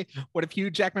day, what if Hugh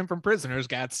Jackman from Prisoners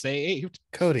got saved?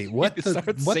 Cody, what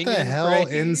the hell praise?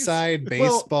 Inside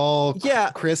Baseball? Well, yeah,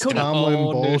 Chris Cody, Tomlin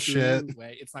bullshit.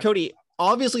 Cody,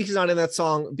 obviously he's not in that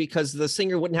song because the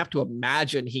singer wouldn't have to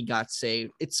imagine he got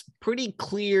saved. It's pretty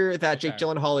clear that Jake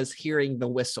Gyllenhaal is hearing the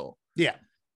whistle. Yeah.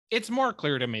 It's more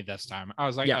clear to me this time. I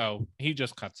was like, oh, he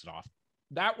just cuts it off.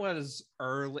 That was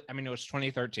early. I mean, it was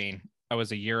 2013. I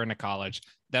was a year into college.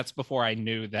 That's before I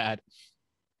knew that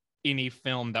any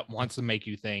film that wants to make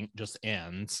you think just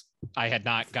ends. I had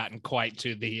not gotten quite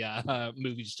to the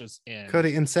movies just end.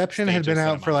 Cody, Inception had been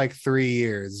out for like 3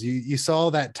 years. You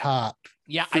saw that top.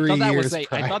 Yeah, I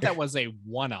thought that was a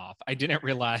one-off. I didn't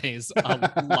realize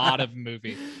a lot of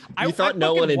movies. I thought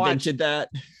no one invented that.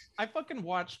 I fucking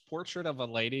watched Portrait of a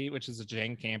Lady, which is a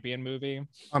Jane Campion movie.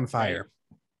 On Fire.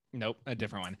 Nope, a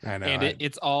different one. I know. And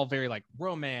it's all very like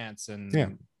romance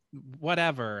and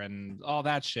whatever and all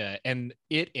that shit. And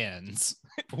it ends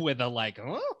with a like,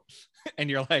 oh, and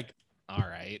you're like, all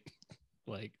right.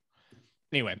 Like,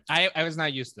 anyway, I was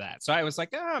not used to that. So I was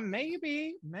like, oh,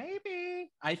 maybe.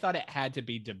 I thought it had to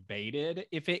be debated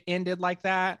if it ended like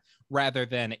that rather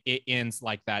than it ends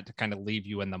like that to kind of leave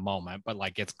you in the moment. But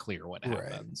like, it's clear what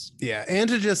happens. Yeah. And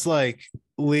to just like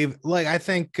leave, like, I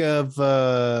think of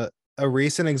a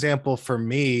recent example for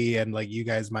me, and like you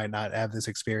guys might not have this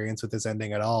experience with this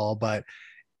ending at all, but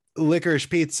Licorice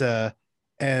Pizza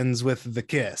ends with the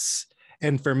kiss.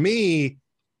 And for me,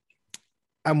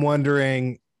 I'm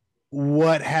wondering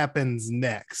what happens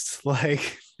next.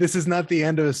 Like, this is not the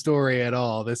end of a story at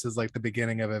all. This is like the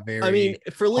beginning of a very, I mean,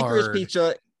 for Licorice hard,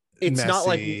 Pizza, it's messy, not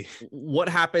like what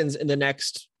happens in the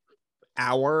next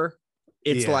hour.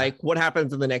 It's like what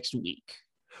happens in the next week.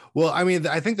 Well, I mean,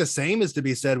 I think the same is to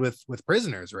be said with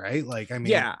Prisoners, right? Like, I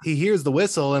mean, he hears the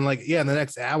whistle and like, in the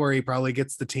next hour, he probably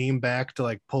gets the team back to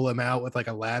like pull him out with like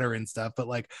a ladder and stuff. But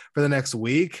like for the next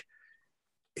week,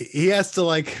 he has to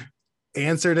like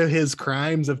answer to his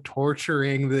crimes of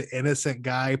torturing the innocent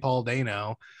guy, Paul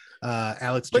Dano,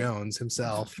 Alex Jones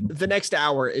himself. The next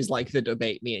hour is like the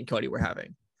debate me and Cody were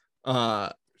having.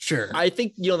 Sure. I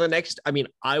think,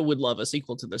 I would love a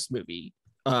sequel to this movie.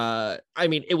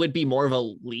 It would be more of a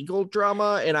legal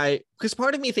drama, and because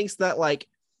part of me thinks that like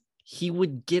he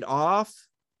would get off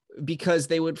because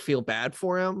they would feel bad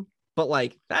for him, but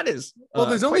like that is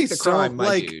there's only the so crime,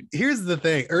 like dude. Here's the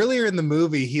thing, earlier in the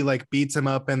movie he like beats him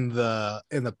up in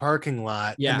the parking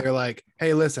lot, and they're like,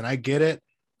 hey, listen, I get it,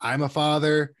 I'm a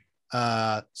father,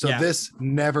 this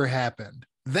never happened.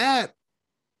 That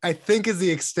I think is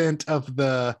the extent of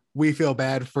the we feel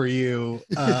bad for you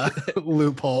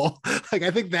loophole. Like, I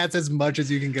think that's as much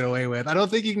as you can get away with. I don't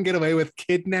think you can get away with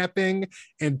kidnapping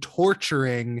and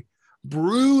torturing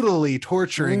brutally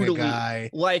torturing a Brutally, guy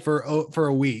like for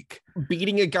a week,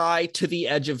 beating a guy to the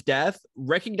edge of death,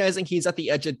 recognizing he's at the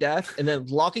edge of death, and then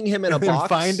locking him in a and then box,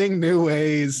 finding new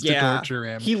ways to Yeah. torture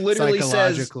him. He literally says,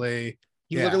 psychologically.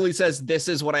 he Yeah. literally says, "This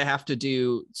is what I have to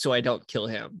do so I don't kill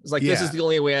him." It's like, this Yeah. is the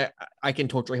only way I can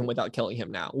torture him without killing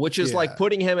him now, which is Yeah. like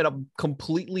putting him in a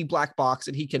completely black box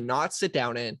that he cannot sit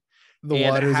down in. The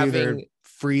and water's either having-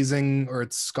 freezing or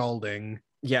it's scalding.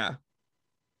 Yeah.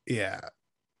 Yeah.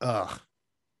 Ugh.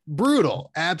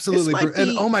 Brutal. Absolutely. This might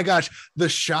And be- oh my gosh, the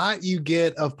shot you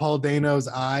get of Paul Dano's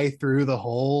eye through the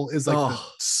hole is like the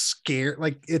Oh. scare,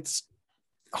 like it's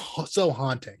so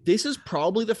haunting. This is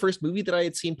probably the first movie that I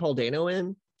had seen Paul Dano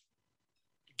in.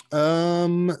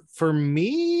 For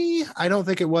me, I don't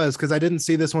think it was because I didn't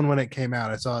see this one when it came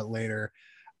out. I saw it later.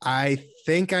 I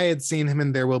think I had seen him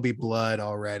in There Will Be Blood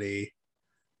already.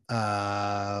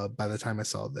 By the time I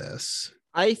saw this.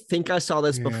 I think I saw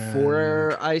this And-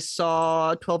 before I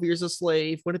saw 12 Years a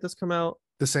Slave. When did this come out?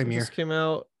 The same When year, This came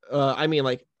out. I mean,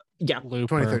 like, yeah.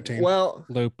 Looper. 2013. Well,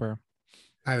 Looper.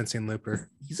 I haven't seen Looper.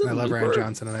 he's in I love Ryan Looper.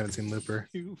 Johnson and I haven't seen Looper.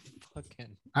 You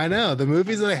fucking. I know the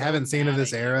movies I'm that I so haven't seen of mad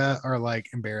this at you. era are like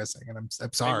embarrassing, and I'm They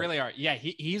sorry. really are. Yeah,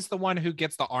 he's the one who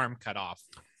gets the arm cut off.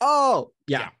 Oh,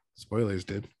 yeah. Spoilers,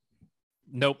 dude.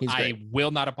 Nope, He's I great.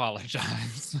 will not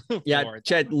apologize. Yeah, for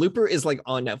Chad, Looper is like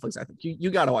on Netflix. I think you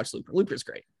got to watch Looper. Looper's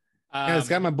great. Yeah, it's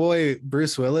got my boy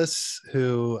Bruce Willis,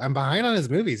 who I'm behind on his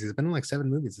movies. He's been in like 7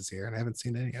 movies this year, and I haven't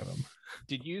seen any of them.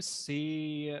 Did you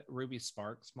see Ruby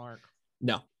Sparks, Mark?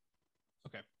 No.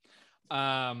 Okay.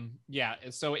 Yeah,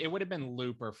 so it would have been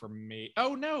Looper for me.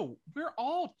 Oh no, we're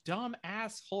all dumb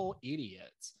asshole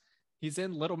idiots. He's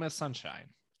in Little Miss Sunshine.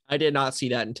 I did not see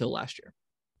that until last year.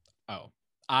 Oh,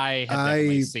 I had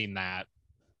definitely I seen that.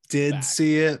 Did Back.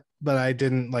 see it, but I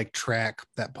didn't like track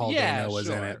that Paul Yeah, Dano was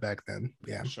in sure. it back then.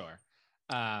 Yeah, Sure.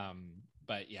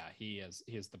 But yeah, he is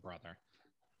the brother.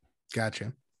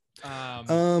 gotcha.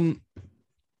 Um,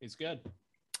 he's good.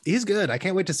 He's good. I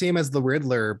can't wait to see him as the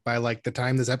Riddler by like the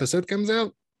time this episode comes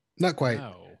out. Not quite.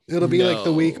 No. It'll be like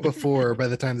the week No. before by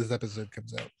the time this episode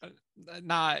comes out.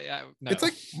 Not no. It's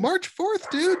like March 4th,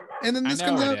 dude. And then I this know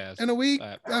comes it out is, in a week.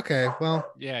 but- Okay,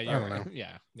 well, yeah, I you're don't right. know.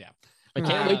 Yeah. I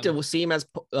can't wait to see him as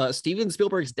Steven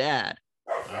Spielberg's dad.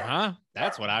 Uh-huh.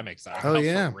 That's what I'm excited Oh, about.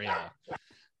 yeah. For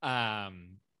real.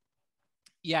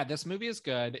 Yeah, this movie is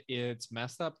good. It's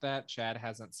messed up that Chad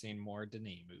hasn't seen more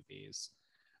Denis movies.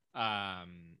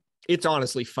 It's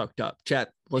honestly fucked up. Chad,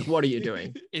 like, what are you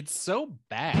doing? It's so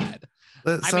bad.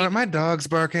 sorry, mean- my dog's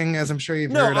barking, as I'm sure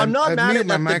you've No, heard. I'm not I mad mute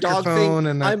at my that the dog thing. microphone,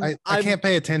 and I'm- I can't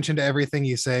pay attention to everything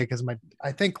you say because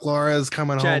I think Laura's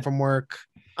coming home Chad, from work.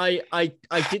 I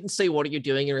didn't say what are you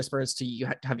doing in response to you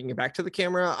having your back to the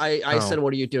camera. I Oh. said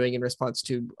what are you doing in response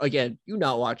to, again, you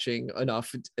not watching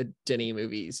enough Denny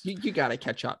movies. You got to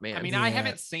catch up, man. I mean, Yeah. I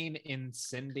haven't seen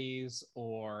Incendies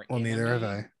or Well, neither have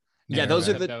Enemy. I. Yeah, Neither those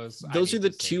have are I. the- I those need are the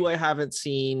to see. two I haven't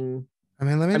seen. I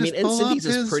mean, let me I just mean, pull up Incendies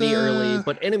is his, pretty early,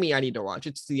 but Enemy I need to watch.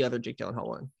 It's the other Jake Gyllenhaal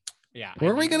one. Yeah. I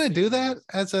were we need to gonna see do that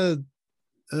those. as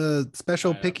a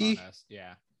special Right up picky? on us,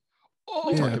 Yeah. We Oh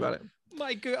talked Yeah. about it.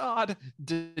 my God.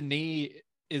 Denis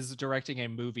is directing a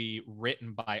movie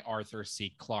written by Arthur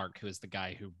C. Clarke, who is the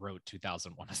guy who wrote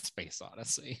 2001: A Space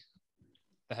Odyssey.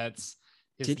 That's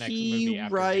his Did next he movie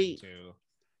after write- Dune 2.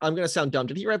 I'm gonna sound dumb.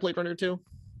 Did he write Blade Runner 2?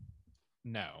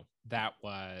 No, that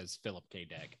was Philip K.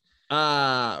 Dick.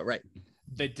 Right.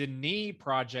 The Denis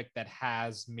project that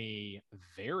has me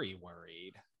very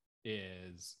worried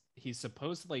is he's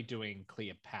supposedly doing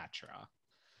Cleopatra,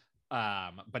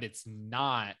 but it's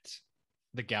not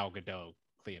the Gal Gadot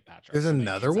Cleopatra. There's so maybe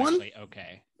another it's one? actually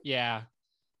okay. Yeah,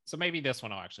 so maybe this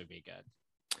one will actually be good.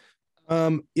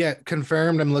 Yeah,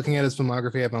 confirmed. I'm looking at his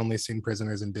filmography. I've only seen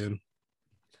Prisoners and Dune.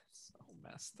 So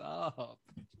messed up.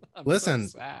 I'm Listen.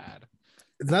 so sad.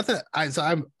 It's not that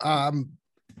I'm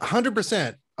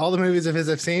 100% all the movies of his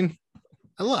I've seen.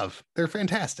 I love. They're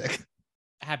fantastic.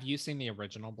 Have you seen the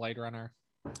original Blade Runner?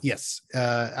 Yes,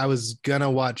 I was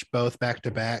gonna watch both back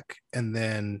to back and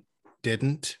then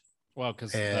didn't Well,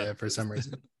 because for some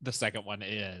reason. the second one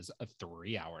is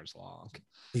 3 hours long.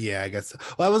 Yeah, I guess.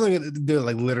 Well, I wasn't gonna do it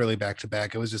like literally back to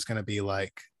back. It was just gonna be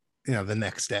like, the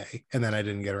next day, and then I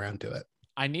didn't get around to it.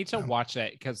 I need to Yeah. watch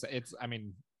it because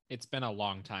it's been a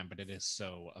long time, but it is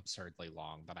so absurdly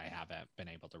long that I haven't been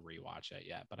able to rewatch it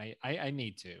yet. But I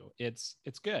need to. It's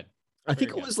good. I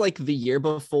think Very it good. was like the year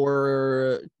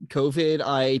before COVID.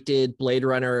 I did Blade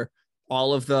Runner,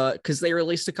 all of because they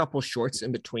released a couple shorts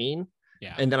in between,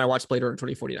 Yeah. and then I watched Blade Runner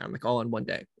 2049, like all in one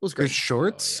day. It was There's great.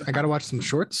 shorts. yeah. I gotta watch some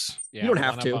shorts. Yeah, You don't one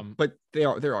have of to, them- but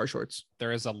there are shorts.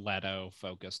 there is a Leto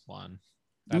focused one.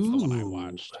 That's the one I Ooh.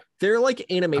 watched. They're like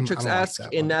I don't watch Animatrix-esque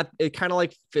that in one. that it kind of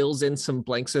like fills in some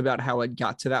blanks about how it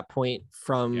got to that point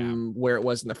from where it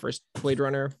was in the first Blade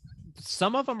Runner.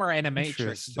 Some of them are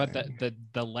animatrix, but Interesting.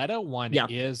 the Leto one Yeah.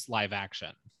 is live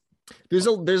action. There's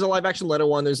a live action Leto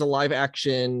one. There's a live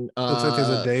action Looks like there's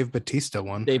a Dave Bautista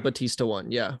one. Dave Bautista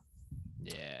one. Yeah,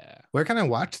 Yeah. Where can I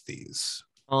watch these?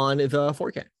 on the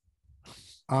 4K.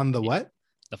 On the what?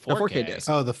 The The 4K, 4K disc.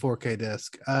 Oh, the 4K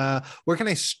disc. Where can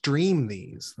I stream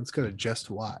these? Let's go to Just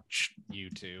Watch.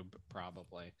 YouTube,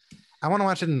 probably. I want to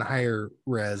watch it in higher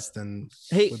res than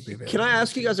Hey, would be can I available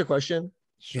ask you guys a question?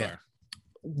 Sure. Yeah.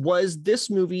 Was this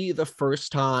movie the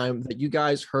first time that you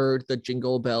guys heard the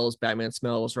Jingle Bells Batman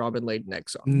Smells Robin Laid an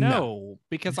Egg song? No,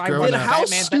 because I Growing Then read up- how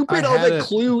Batman. stupid I of had a it-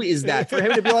 clue is that for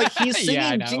him to be like, he's Yeah, I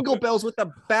singing know. Jingle Bells with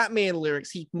the Batman lyrics?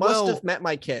 He must Well- have met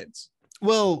my kids.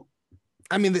 Well,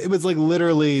 I mean, it was like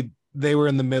literally they were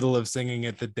in the middle of singing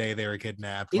it the day they were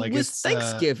kidnapped. It Like was it's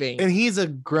Thanksgiving. and he's a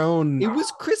grown. It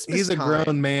was Christmas He's a time.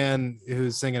 grown man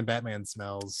who's singing Batman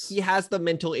Smells. He has the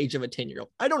mental age of a 10-year-old.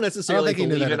 I don't necessarily think he knew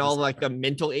believe that in at all the like the start.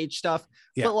 mental age stuff,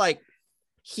 Yeah. but like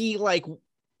he like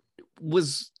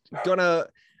was gonna.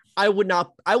 I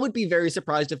would be very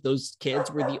surprised if those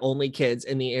kids were the only kids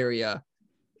in the area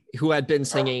who had been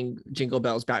singing Jingle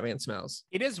Bells Batman Smells.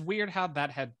 It is weird how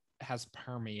that has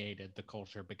permeated the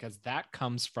culture, because that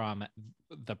comes from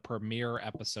the premiere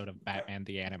episode of Batman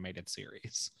the Animated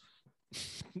Series.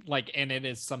 Like, and it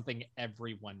is something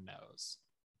everyone knows.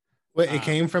 Wait, it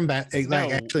came from It no,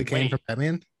 actually came from wait.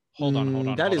 Batman. Hold on.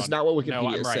 That hold is on. not what No, Wikipedia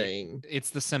I'm is right. saying. It's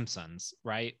The Simpsons,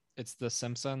 right? It's The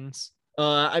Simpsons.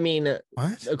 I mean,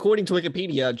 What? according to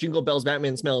Wikipedia, Jingle Bells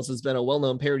Batman Smells has been a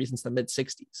well-known parody since the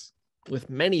mid-'60s, with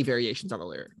many variations on the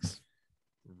lyrics.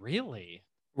 Really?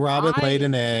 Robin I- laid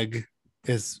an egg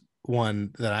is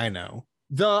one that I know.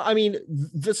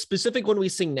 The specific one we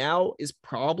sing now is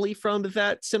probably from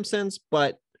that Simpsons,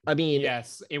 but I mean,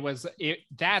 Yes, it was.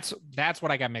 That's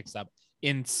what I got mixed up.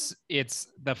 It's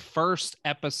the first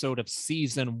episode of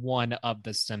season 1 of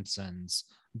The Simpsons.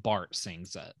 Bart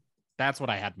sings it. That's what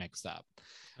I had mixed up.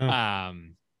 Oh.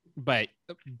 But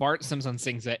Bart Simpson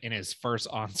sings it in his first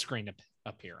on-screen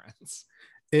appearance.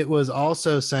 It was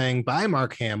also sang by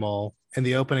Mark Hamill in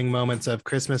the opening moments of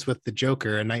Christmas with the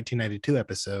Joker, a 1992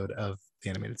 episode of the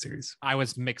animated series. I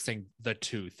was mixing the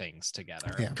two things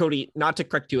together. Yeah. Cody, not to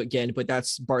correct you again, but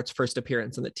that's Bart's first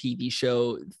appearance on the TV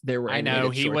show. There were I know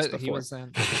animated he shorts was. He before. was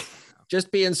in.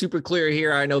 Just being super clear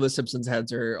here. I know the Simpsons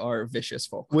heads are vicious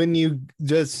folk. When you,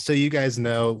 just so you guys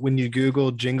know, when you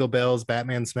Google Jingle Bells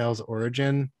Batman Smells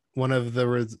origin, one of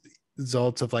the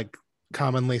results of like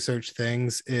commonly searched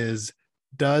things is,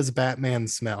 does Batman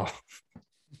smell?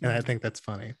 And I think that's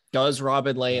funny. Does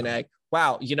Robin lay an egg?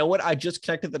 Wow. You know what? I just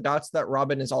connected the dots that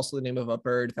Robin is also the name of a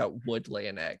bird that would lay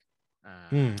an egg.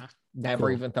 Hmm. Never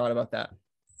Cool. even thought about that.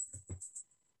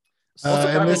 Also,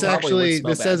 And Batman this probably would actually, smell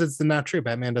this bad. says it's not true.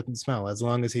 Batman doesn't smell as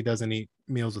long as he doesn't eat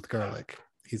meals with garlic.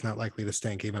 He's not likely to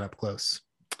stink even up close.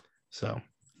 So,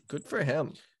 Good for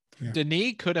him. Yeah.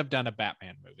 Denis could have done a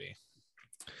Batman movie.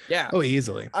 Yeah. oh,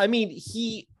 easily. I mean,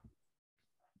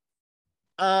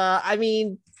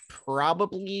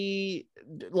 probably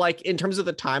like in terms of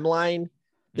the timeline,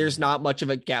 there's not much of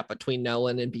a gap between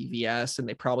Nolan and BVS, and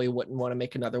they probably wouldn't want to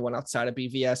make another one outside of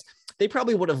BVS. They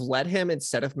probably would have let him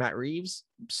instead of Matt Reeves.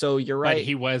 So you're right. But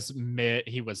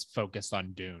he was focused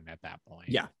on Dune at that point.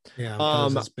 Yeah. Yeah, that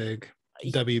was Um, his big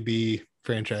WB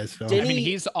franchise film. Did I mean,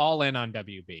 he- he's all in on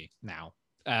WB now.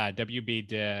 WB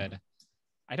did.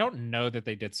 I don't know that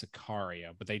they did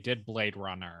Sicario, but they did Blade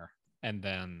Runner and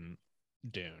then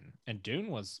Dune. And Dune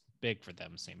was big for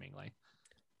them, seemingly.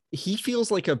 He feels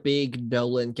like a big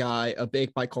Nolan guy, a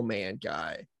big Michael Mann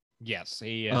guy. Yes,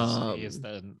 he is. He is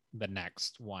the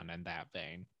next one in that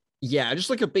vein. Yeah, just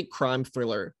like a big crime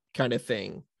thriller kind of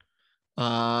thing.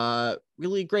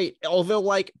 Really great. Although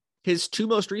like his two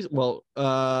most recent,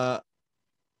 I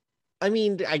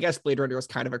guess Blade Runner was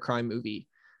kind of a crime movie,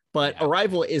 but Yeah.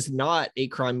 Arrival is not a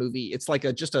crime movie. It's like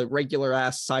just a regular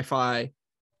ass sci-fi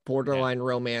borderline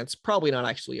romance. Probably not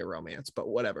actually a romance, but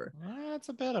whatever. It's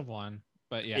a bit of one,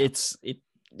 but yeah,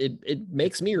 It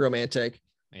makes me romantic.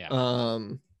 yeah.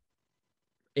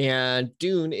 And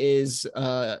Dune is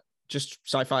just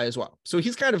sci-fi as well. So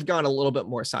he's kind of gone a little bit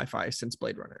more sci-fi since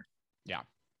Blade Runner.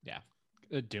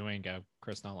 Doing a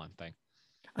Chris Nolan thing.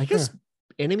 I guess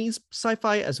Enemies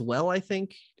sci-fi as well, I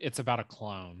think. It's about a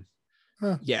clone.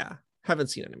 Yeah. Haven't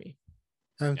seen Enemy.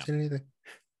 I haven't Yeah. seen anything.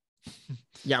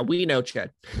 Yeah, we know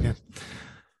Chet. Yeah.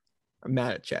 I'm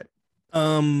mad at Chet.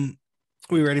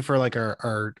 We ready for like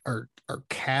our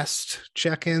cast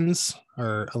check-ins,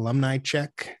 our alumni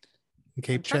check?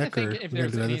 Cape I'm trying to check, think or if we gotta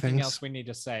there's do other anything things? else we need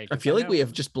to say. I 'cause feel like we know-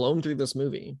 have just blown through this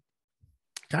movie.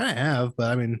 Kind of have,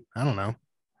 but I mean, I don't know.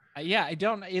 Yeah, I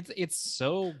don't. It's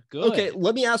so good. Okay,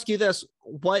 let me ask you this: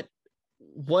 what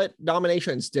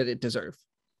nominations did it deserve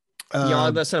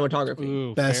beyond the cinematography?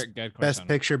 Ooh, best- good question. Best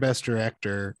picture, best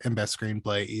director, and best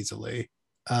screenplay easily.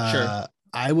 Sure.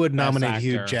 I would nominate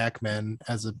Hugh actor. Jackman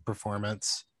as a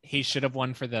performance. He should have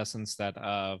won for this instead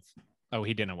of. Oh,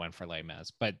 he didn't win for Les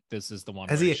Mis, but this is the one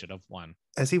Has where he he- should have won.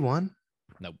 Has he won?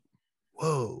 Nope.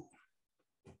 Whoa.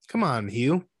 Come on,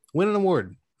 Hugh. Win an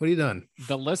award. What have you done?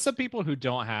 The list of people who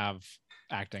don't have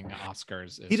acting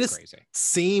Oscars is He just- crazy.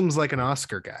 Seems like an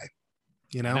Oscar guy,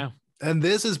 you I know? know. And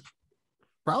this is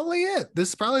probably it. This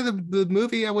is probably the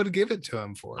movie I would give it to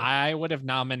him for. I would have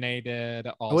nominated.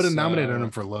 Also, I would have nominated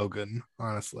him for Logan,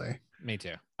 honestly. Me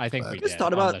too. I think But- we Just did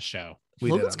thought on about- the show. We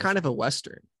did Logan's on the kind of a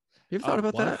Western. You ever thought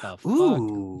about what that? the fuck?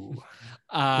 Ooh.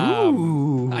 Um,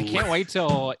 Ooh. I can't wait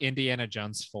till Indiana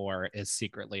Jones 4 is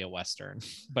secretly a Western,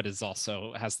 but is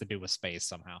also has to do with space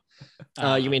somehow.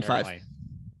 You mean 5? apparently.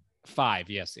 5,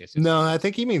 yes. No, I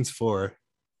think he means 4.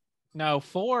 No,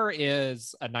 4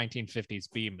 is a 1950s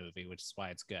B movie, which is why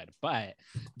it's good. But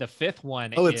the 5th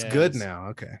one Oh, it's good is- now.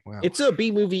 Okay. Wow. It's a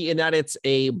B movie in that it's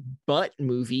a butt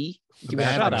movie. Give me a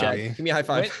high bad five, Jack. movie. Give me a high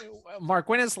five. Mark,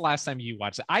 when is the last time you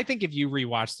watched it? I think if you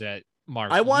rewatched it,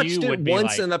 Mark, I watched you it would be once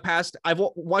like, in the past. I've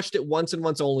watched it once and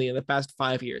once only in the past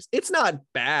 5 years. It's not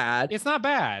bad. It's not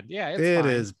bad. Yeah, it's It fine.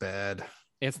 is bad.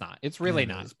 It's not. It's really It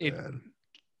not. is It bad.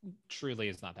 truly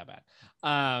is not that bad.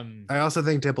 I also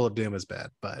think Temple of Doom is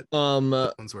bad, but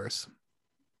that one's worse.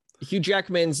 Hugh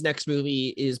Jackman's next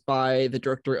movie is by the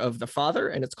director of The Father,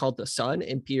 and it's called The Son.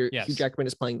 And Hugh Yes. Jackman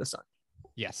is playing the son.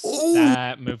 Yes, Ooh.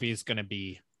 that movie is going to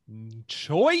be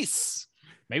choice.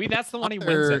 Maybe that's the one he wins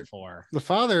Father- it for. The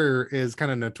Father is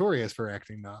kind of notorious for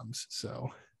acting knobs,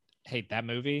 so Hey, that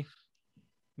movie,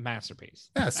 masterpiece.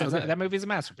 Yeah, so good. that movie's a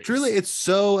masterpiece. truly, it's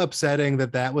so upsetting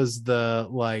that was the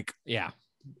like yeah.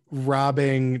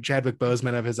 robbing Chadwick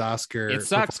Boseman of his Oscar. It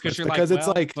sucks because you're performance,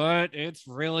 like, it's well, like but it's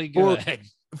really Or- good.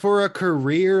 for a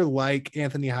career like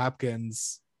Anthony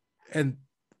Hopkins, and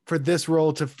for this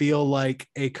role to feel like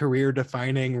a career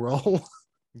defining role,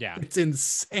 Yeah. it's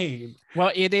insane.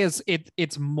 Well, it is.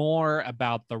 It's more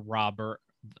about the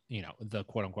the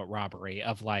quote unquote robbery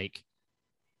of like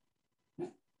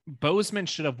Boseman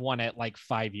should have won it like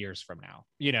 5 years from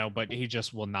now, but he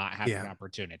just will not have Yeah. an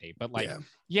opportunity. But like, Yeah.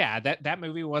 yeah, that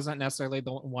movie wasn't necessarily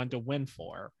the one to win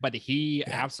for, but he Yeah.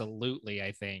 absolutely,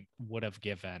 I think, would have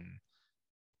given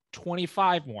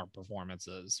 25 more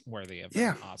performances worthy of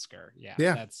Yeah. an Oscar. Yeah.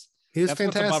 Yeah. That's He was That's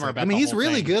what's a bummer fantastic. about I mean, the he's whole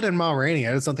really thing. good in Ma Rainey.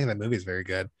 I just don't think that movie's very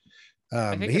good.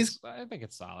 I think He's I think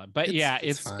it's solid. But it's- yeah,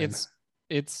 it's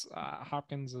it's fine.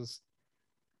 Hopkins is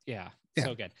Yeah.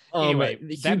 so good. Anyway,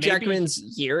 Hugh that may be- Jackman's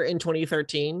year in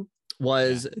 2013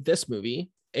 was this movie,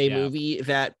 a Yeah. movie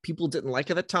that people didn't like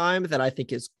at the time that I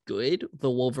think is good, The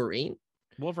Wolverine.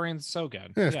 Wolverine's so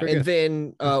good. Yeah, it's Yeah. pretty And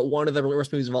then one of the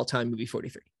worst movies of all time, movie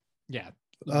 43. Yeah.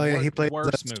 Oh, yeah, he played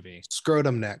worst the- movie.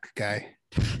 scrotum neck guy.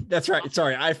 That's right.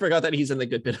 Sorry, I forgot that he's in the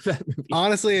good bit of that movie.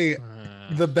 Honestly,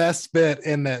 Uh, the best bit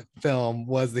in that film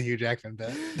was the Hugh Jackman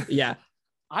bit. Yeah,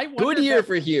 I wonder good if year that-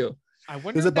 for Hugh. I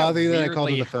wonder Does if it bother that you that I called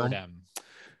it weirdly a film? hurt him.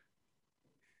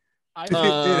 I, It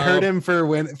hurt him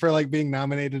for like being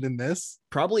nominated in this.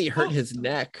 Probably hurt his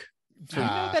neck do you know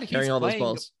Ah, that he's carrying all those playing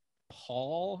balls.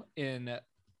 Paul in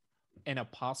an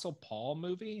Apostle Paul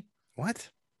movie? What?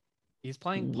 He's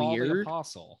playing Paul the Weird.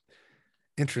 Apostle.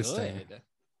 Interesting. Good.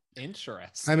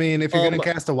 Interesting. I mean, if you're Um, gonna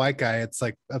cast a white guy, it's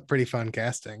like a pretty fun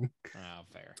casting. Oh,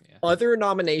 fair. Yeah. Other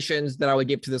nominations that I would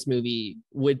give to this movie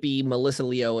would be Melissa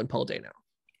Leo and Paul Dano.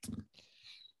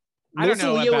 I don't Melissa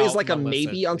know Leo is about like a Melissa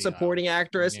maybe on Leo. supporting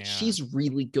actress. Yeah. She's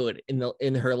really good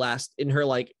in her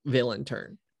like villain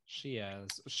turn. She is.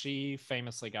 She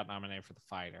famously got nominated for The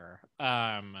Fighter.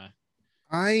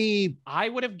 I I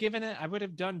would have given it. I would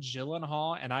have done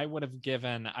Gyllenhaal, and I would have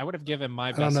given my.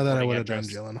 I Best don't know that I supporting would have done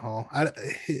actress.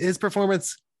 Gyllenhaal. His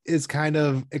performance is kind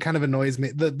of annoys me.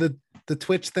 The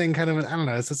Twitch thing kind of, I don't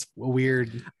know. It's just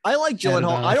weird. I like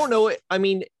Gyllenhaal. And, I don't know. I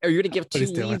mean, are you gonna give what two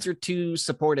he's doing. leads or two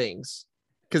supportings?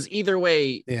 Because either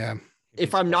way, Yeah.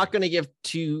 if I'm not gonna give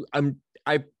two,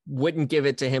 I wouldn't give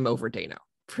it to him over Dano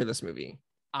for this movie.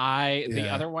 The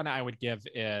Yeah. other one I would give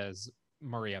is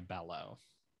Maria Bello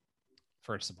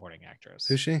for supporting actress.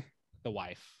 Who's she? The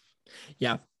wife.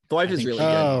 Yeah, the wife I is think really she-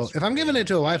 good. Oh, she's if I'm giving really it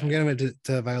to a wife, I'm good. giving it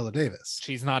to Viola Davis.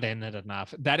 She's not in it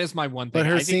enough. That is my one thing. But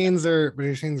her I think- scenes are good.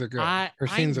 Her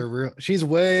scenes are real. She's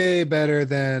way better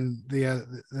than the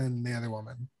other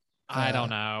woman. I don't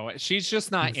know. She's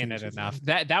just not the in scene it she's enough.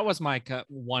 in. That was my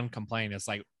one complaint. Is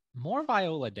like more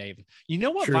Viola Davis. You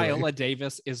know what Truly. Viola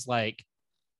Davis is like?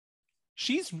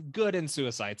 She's good in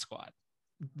Suicide Squad.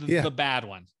 Yeah. The bad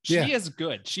one. She Yeah. is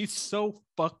good. She's so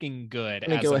fucking good Let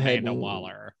me as go ahead Amanda and-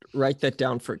 Waller. Write that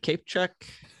down for Cape Check.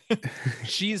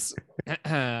 She's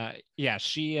yeah,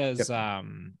 she is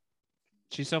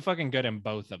she's so fucking good in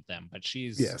both of them, but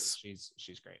she's Yes.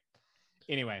 she's great.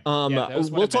 Anyway, yeah,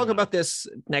 those would we'll have been talk about mine. this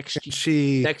next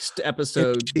She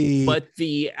episode. she- But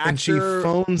the and she actor,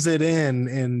 phones it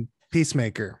in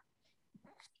Peacemaker.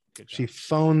 Good job. She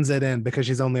phones it in because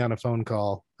she's only on a phone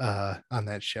call on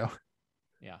that show.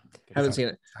 Yeah, good haven't job. seen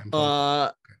it. Time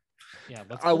phone. Yeah,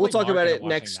 let's we'll bully talk Mark about into it watching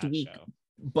next that week. show.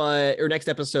 But next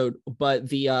episode. But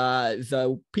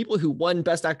the people who won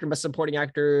Best Actor and Best Supporting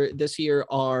Actor this year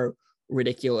are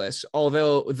ridiculous.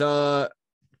 Although the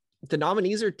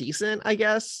nominees are decent, I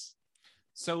guess.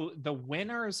 So the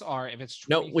winners are, if it's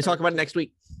No, we talk about it 2013 next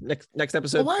week. Next Well,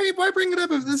 episode. why bring it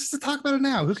up if this is to talk about it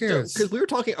now? Who cares? Because we were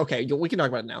talking. Okay, we can talk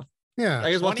about it now. Yeah.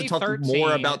 I just want to talk more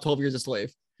 2013 about 12 Years a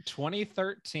Slave.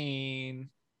 2013.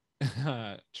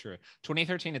 True.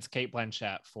 2013. It's Kate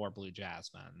Blanchett for Blue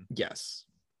Jasmine. Yes.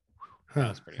 Huh,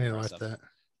 was pretty I didn't watch impressive. that.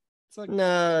 It's like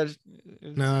No,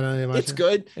 No, I don't even watch it's it.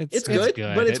 good. It's good,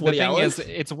 but it's The Woody thing Allen. is,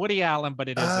 it's Woody Allen, but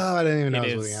it is. Oh, I didn't even know it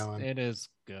it was is. Woody Allen. It is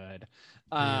good.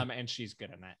 Yeah. And she's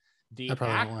good in that. The I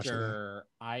probably won't watch it then. actor,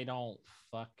 I don't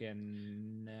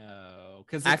fucking know,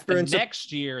 because it's Actor the and sup-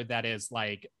 next year that is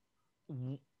like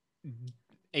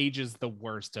ages the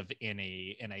worst of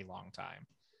any in a long time.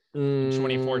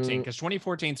 2014, because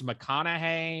 2014 is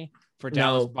McConaughey for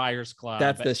Dallas No, Buyers Club.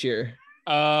 That's this year.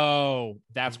 Oh,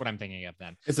 that's what I'm thinking of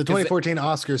then. It's the 2014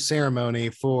 Oscar ceremony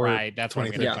for Right, that's what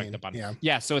I'm gonna 2013. fucked up on. Yeah.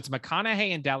 Yeah, so it's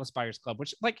McConaughey and Dallas Buyers Club,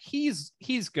 which like he's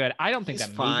good. I don't think He's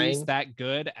that movie's fine. that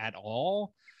good at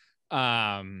all.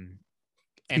 And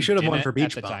should have won didn't for at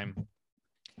Beach the Bum. time.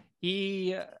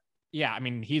 Yeah, I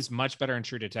mean, he's much better in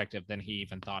True Detective than he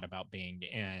even thought about being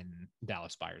in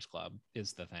Dallas Buyers Club,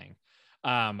 is the thing.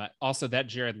 Also, that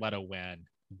Jared Leto win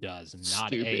does not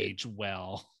Stupid. age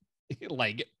well.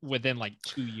 Like within like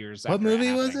 2 years. What after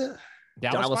movie was happening. it?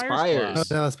 Dallas Buyers Buyers. Oh, Club.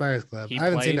 Dallas Buyers Club. He I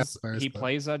haven't seen plays, Dallas Buyers he Club.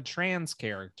 plays a trans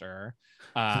character.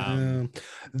 That's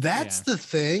yeah. the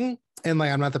thing, and like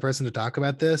I'm not the person to talk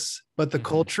about this, but the Mhm.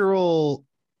 cultural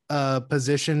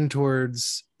position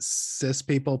towards cis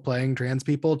people playing trans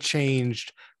people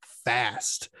changed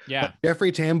fast. Yeah. Like,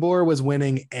 Jeffrey Tambor was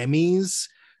winning Emmys.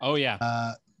 Oh yeah.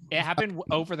 Uh, It happened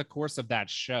over the course of that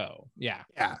show. Yeah.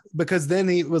 yeah, because then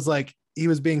he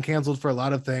was being canceled for a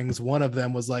lot of things. One of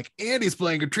them was like, Andy's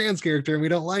playing a trans character and we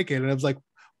don't like it. And I was like,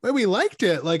 well, we liked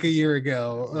it like a year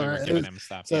ago. We were It giving was- him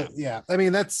stuff. So yeah, I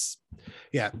mean it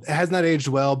has not aged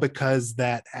well because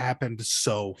that happened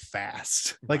so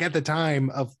fast. Like at the time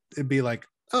of it'd be like,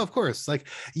 oh, of course. Like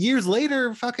years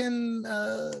later, fucking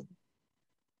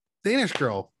Danish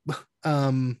Girl.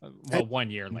 Well, 1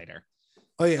 year later.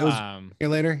 Oh yeah, it was a Um, year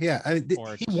later. Yeah,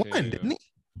 or he won, two. didn't he?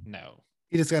 no.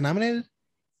 He just got nominated.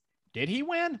 Did he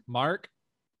win? Mark?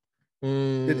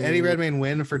 Did Eddie Redmayne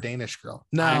win for Danish Girl?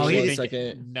 No, I actually he- he.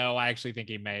 think, no, I actually think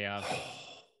he may have.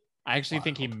 I actually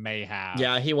think he may have.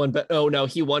 Yeah, he won. But oh no,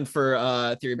 he won for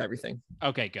Theory of Everything.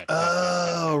 Okay, good.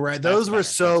 Oh right, That's those were better,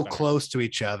 so that's better. close to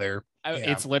each other. Yeah.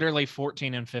 It's literally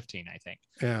 14 and 15, I think.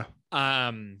 Yeah.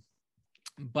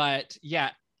 But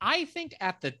yeah, I think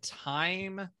at the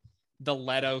time the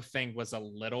Leto thing was a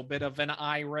little bit of an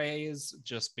eye raise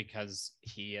just because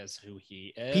he is who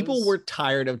he is. People were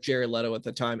tired of Jared Leto at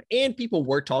the time, and people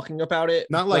were talking about it.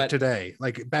 Not like but today.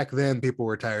 Like back then, people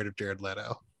were tired of Jared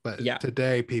Leto, but Yeah.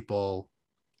 today people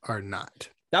are not.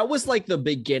 that was like the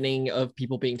beginning of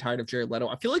people being tired of Jared Leto.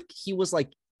 I feel like he was like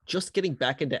just getting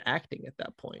back into acting at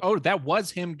that point. Oh, that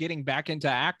was him getting back into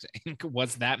acting.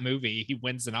 Was that movie? He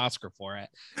wins an Oscar for it,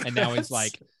 and now he's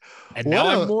like, and What now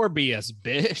a- I'm Morbius,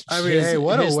 bitch. I mean, hey,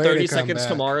 what a his way 30 to come seconds back.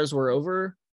 tomorrows were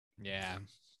over. yeah,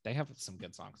 they have some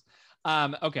good songs.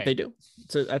 Okay, They do.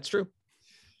 So that's true.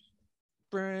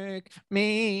 break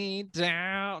me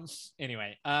down.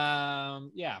 Anyway,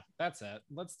 yeah, that's it.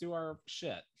 Let's do our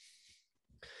shit.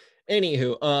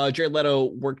 Anywho, Jared Leto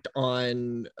worked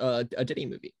on a Diddy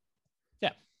movie.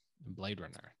 Blade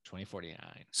Runner 2049.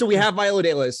 So we have Viola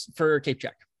Davis for Cape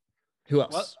Check. Who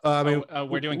else? What? I mean,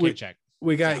 we're doing we- Cape Check.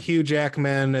 We got Yeah. Hugh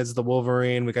Jackman as the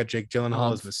Wolverine. We got Jake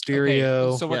Gyllenhaal as Okay,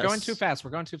 Mysterio. so we're going Yes. too fast.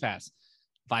 We're going too fast.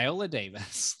 Viola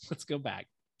Davis. Let's go back.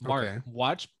 Mark, Okay.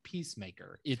 watch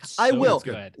Peacemaker. It's I so will.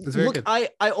 good. It's very Look, good. I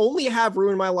only have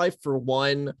ruined my life for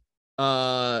one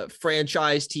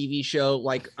franchise TV show,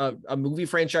 like a movie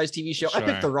franchise TV show. I Sure.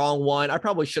 picked the wrong one. I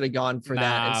probably should have gone for that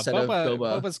Nah, instead of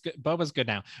Boba. Boba's good. Boba's good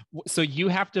now. So you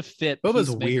have to fit. Boba's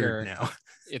Peacemaker. weird now.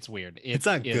 It's weird. It's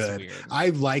not is good. Weird. I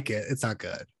like it. It's not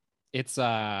good. it's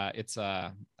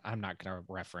I'm not gonna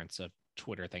reference a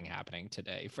Twitter thing happening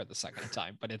today for the second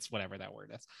time, but it's whatever that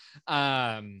word is.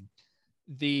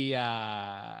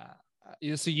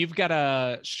 So you've got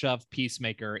to shove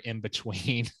Peacemaker in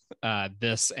between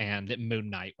this and Moon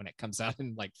Knight when it comes out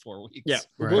in like 4 weeks. Yeah,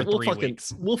 Right.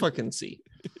 we'll fucking see.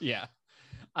 Yeah.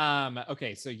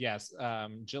 Okay, so yes,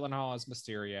 Gyllenhaal is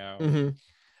Mysterio. Mm-hmm.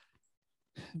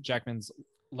 Jackman's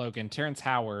Logan. Terrence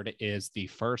Howard is the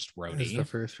first It's the roadie.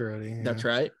 first roadie. Yeah. That's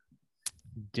right.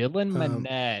 Dylan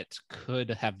Minnette could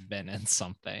have been in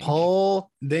something.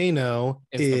 Paul Dano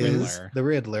Is the is Riddler. the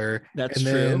Riddler. That's and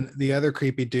true. then the other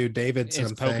creepy dude, David Is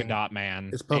something. Polka Dot Man.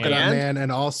 Is Polka Dot And- Man,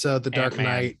 and also the Dark Ant-Man.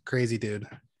 Knight crazy dude,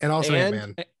 and also And-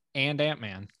 Ant-Man. And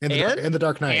Ant-Man. In the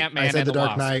Dark Knight. Ant-Man I said and the the Dark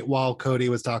Wasp. Knight while Cody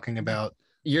was talking about.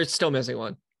 You're still missing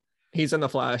one. He's in the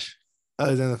Flash. Oh,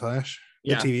 is in the Flash?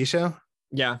 Yeah. The TV show?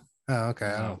 Yeah. Oh, okay.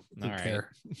 I Oh, don't all right. care.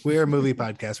 We're a movie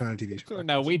podcast. We're not a TV show.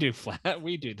 No, we do flat.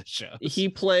 We do the show. He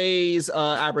plays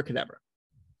Abracadabra.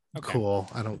 Okay. Cool.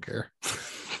 I don't care.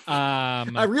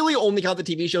 I really only count the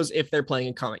TV shows if they're playing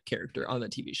a comic character on the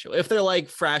TV show. If they're like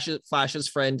Flash's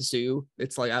friend Sue,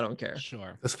 it's like I don't care.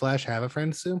 Sure. Does Flash have a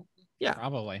friend, Sue? Yeah.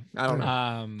 Probably. I don't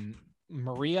know.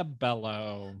 Maria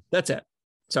Bello. That's it.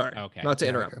 Sorry. Okay. Not to Yeah,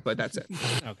 interrupt, okay. but that's it.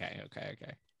 Okay.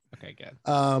 Okay, good.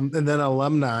 And then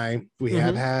alumni, we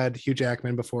have Mhm. had Hugh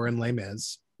Jackman before in Les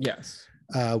Mis. Yes.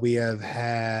 We have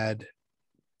had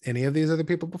any of these other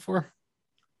people before?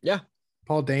 Yeah.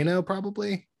 Paul Dano,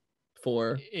 probably.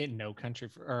 For In No Country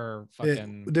for or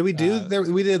fucking. Did we do there?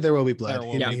 We did There Will Be Blood. There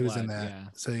Will He, Be he was in Blood, that. yeah.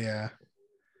 So yeah.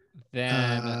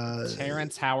 Then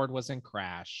Terrence Howard was in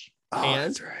Crash, Oh, And-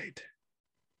 that's right.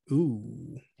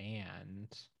 Ooh.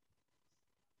 and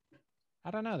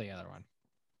I don't know the other one.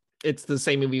 it's the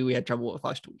same movie we had trouble with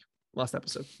last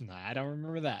episode. No, I don't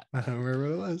remember that. I don't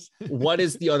remember what it was. What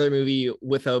is the other movie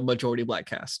with a majority black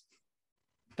cast?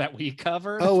 That we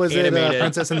covered. Oh, was it Animated.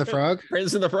 Princess and the Frog?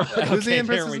 Prince and the Frog. Who's he Okay, in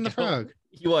there Princess we and the go. Frog?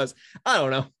 He was. I don't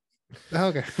know. Oh,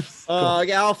 okay.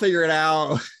 Yeah, I'll figure it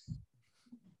out.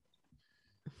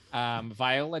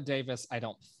 Viola Davis. I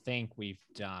don't think we've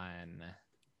done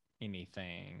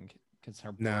anything because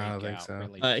her No, I don't breakout think so.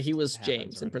 really. He was happens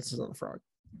James in already. Princess and the Frog.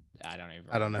 I don't even.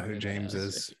 I don't know who remember James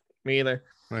this. is. Me either.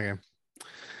 Okay.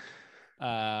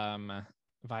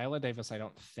 Viola Davis. I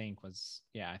don't think was.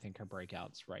 Yeah, I think her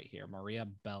breakout's right here. Maria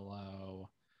Bello.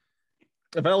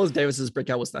 Viola Davis's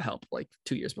breakout was The Help, like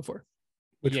 2 years before.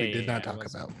 Which Yeah, we did yeah, not yeah, it talk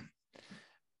was- about.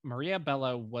 Maria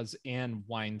Bello was in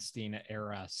Weinstein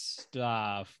era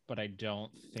stuff, but I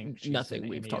don't think she's Nothing in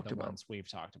we've any talked of the about. ones we've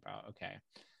talked about. Okay.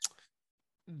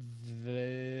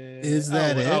 Is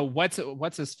that it? Oh,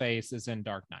 what's his face is in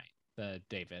Dark Knight. The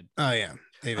David. Oh yeah.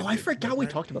 David Oh, I did. forgot we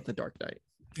Right? talked about The Dark Knight.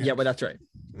 Yeah. Yeah, but that's right.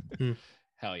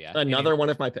 Hell yeah. Another one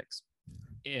of my picks.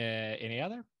 Any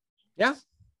other? Yeah.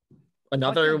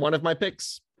 Another Okay. one of my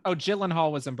picks. Oh,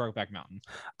 Gyllenhaal was in Brokeback Mountain.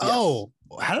 Oh,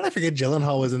 how did I forget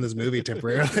Gyllenhaal was in this movie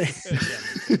temporarily?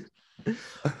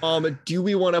 Do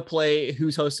we want to play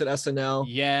Who's Hosted SNL?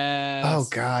 Yes. Oh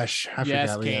gosh, I yes,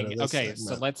 forgot we had King. this Okay, so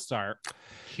segment. let's start.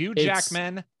 Hugh It's-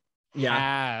 Jackman Yeah.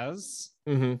 has.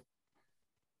 hmm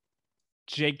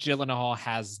Jake Gyllenhaal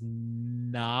has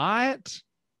not.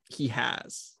 He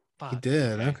has. He Fuck.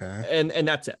 did. Okay. And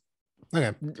that's it.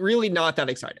 Okay. Really not that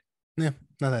exciting. Not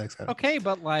that excited. Okay,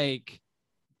 but like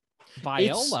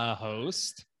Viola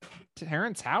host,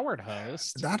 Terrence Howard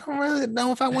host. I don't really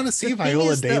know if I want to see thing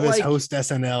Viola is that, Davis like, host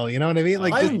SNL. You know what I mean?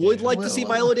 Like, I I would do. like to see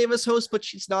Well, Viola Davis host, but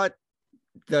she's not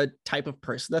the type of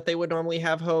person that they would normally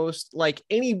have host. Like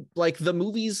the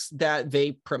movies that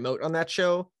they promote on that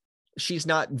show, she's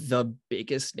not the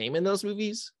biggest name in those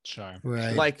movies. Sure.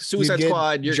 right. Like You Suicide get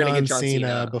Squad, you're gonna get John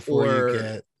Cena before or you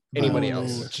get anybody Viola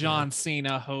else. Davis. John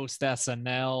Cena host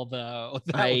SNL though.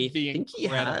 That I would be think he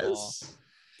incredible. has.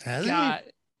 Has he? God,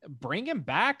 bring him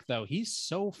back though. He's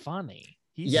so funny.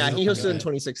 He's Yeah, so he hosted in good.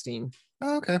 2016.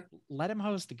 Oh, okay. Let him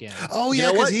host again. Oh You yeah,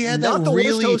 know because what? he had Not that the worst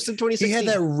really host in 2016. he had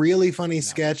that really funny No.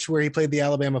 sketch where he played the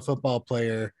Alabama football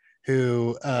player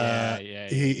who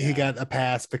he got a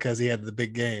pass because he had the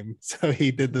big game. So he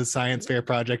did the science fair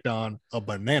project on a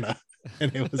banana,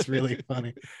 and it was really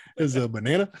funny. It's a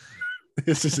banana.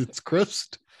 It's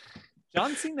crust.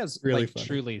 John Cena's Really like funny.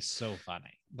 truly so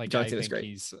funny. Like John I Cena's think great.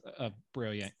 he's a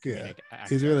brilliant. Yeah, comedic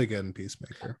actor. He's really good in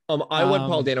Peacemaker. I want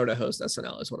Paul Um, Dano to host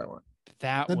SNL is what I want.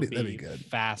 That That'd would be- that'd be be good.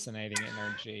 fascinating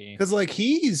energy. Because like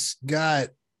he's got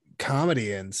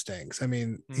comedy instincts. I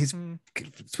mean, he's Mhm.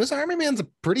 Swiss Army Man's a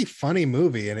pretty funny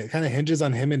movie, and it kind of hinges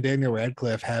on him and Daniel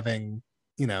Radcliffe having,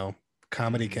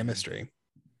 comedy Mhm. chemistry.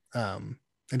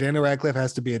 And Daniel Radcliffe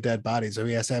has to be a dead body, so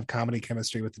he has to have comedy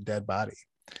chemistry with the dead body.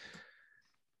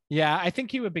 Yeah, I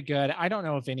think he would be good. I don't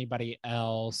know if anybody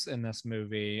else in this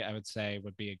movie I would say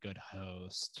would be a good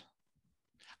host.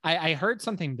 I heard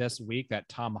something this week that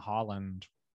Tom Holland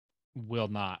will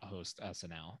not host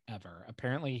SNL ever.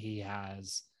 Apparently he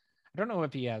has, I don't know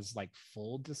if he has like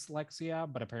full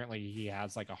dyslexia, but apparently he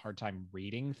has like a hard time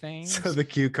reading things. So the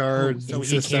cue card so he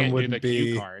system can't do wouldn't the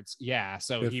be cue cards. Yeah.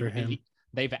 So good for him.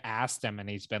 they've asked him and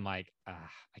he's been like,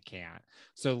 I can't.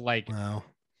 So like, Wow.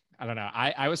 I don't know.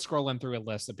 I was scrolling through a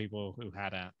list of people who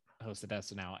had hosted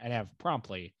SNL and have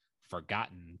promptly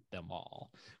forgotten them all.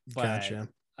 But Gotcha.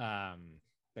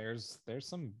 There's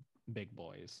some big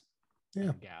boys Yeah.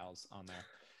 and gals on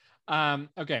there.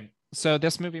 Okay. So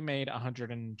this movie made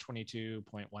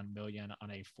 122.1 million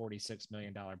on a $46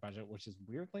 million budget, which is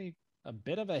weirdly a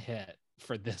bit of a hit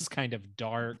for this kind of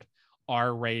dark,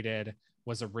 R-rated,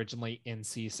 was originally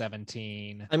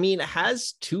NC-17. I mean, it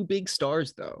has two big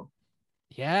stars though.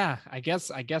 Yeah, I guess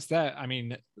that, I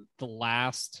mean, the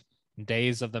last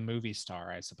days of the movie star,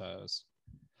 I suppose.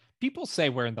 People say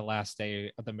we're in the last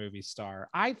day of the movie star.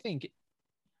 I think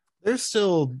there's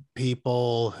still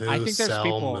people who sell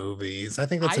people, movies. I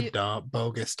think that's a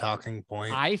bogus talking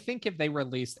point. I think if they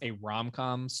released a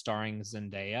rom-com starring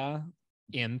Zendaya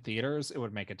in theaters, it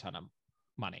would make a ton of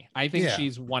money. I think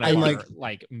she's one of our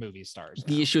like movie stars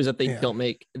now. The issue is that they don't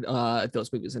make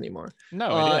those movies anymore.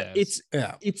 No,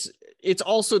 it's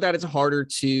also that it's harder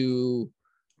to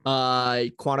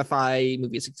quantify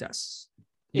movie success,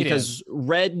 because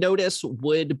Red Notice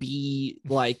would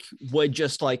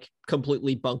just like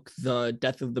completely bunk the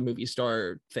death of the movie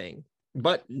star thing,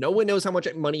 but no one knows how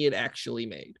much money it actually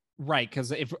made. Right,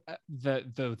 because if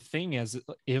the thing is,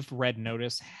 if Red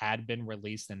Notice had been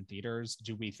released in theaters,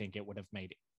 do we think it would have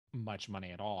made much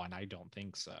money at all? And I don't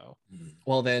think so.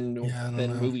 Well, then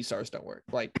movie stars don't work.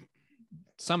 Like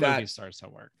movie stars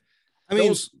don't work. I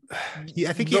mean,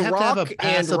 I think The Rock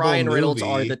and Ryan Reynolds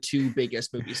are the two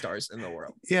biggest movie stars in the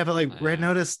world. Yeah, but like Red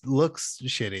Notice looks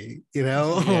shitty, you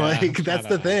know? Like that's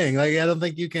the thing. Like I don't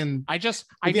think you can. I know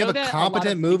have a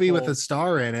competent movie with a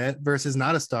star in it versus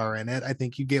not a star in it, I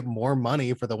think you get more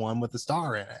money for the one with the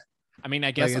star in it. I mean,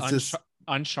 I guess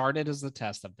Uncharted is the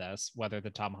test of this, whether the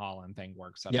Tom Holland thing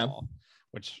works at all.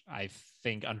 Which I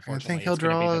think, unfortunately, he'll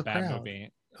draw a bad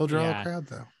movie. He'll draw a crowd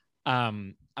though.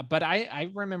 But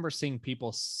I remember seeing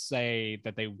people say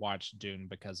that they watched Dune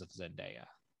because of Zendaya.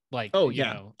 Like,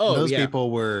 those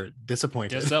people were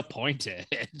disappointed.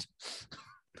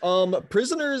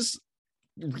 Prisoners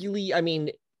really, I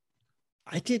mean,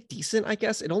 I did decent, I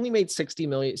guess. It only made 60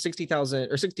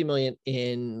 million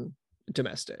in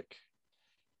domestic.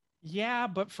 Yeah,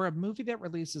 but for a movie that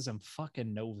releases in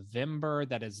fucking November,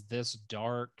 that is this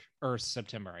dark, or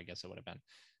September, I guess it would have been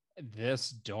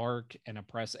this dark and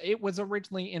oppressive. It was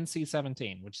originally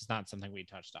NC-17, which is not something we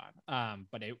touched on.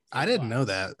 But I didn't know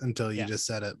that until you just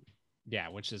said it. Yeah,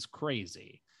 which is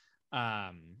crazy.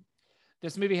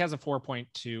 This movie has a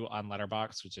 4.2 on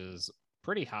Letterboxd, which is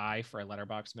pretty high for a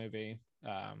Letterboxd movie.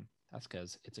 That's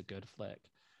because it's a good flick.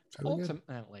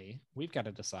 Ultimately, we've got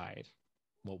to decide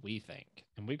what we think,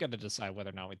 and we've got to decide whether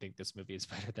or not we think this movie is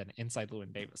better than Inside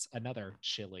Llewyn Davis, another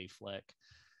chilly flick.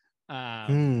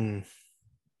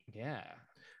 Yeah,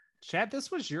 Chad,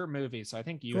 this was your movie, so I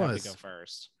think you have to go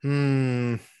first.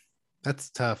 That's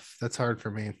tough. That's hard for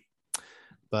me,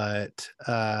 but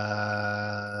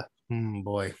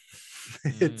boy,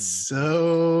 it's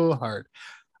so hard.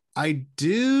 I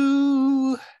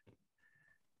do.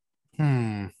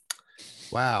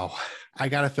 Wow. I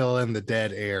gotta fill in the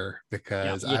dead air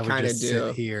because I would just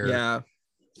sit here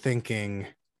thinking.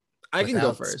 I can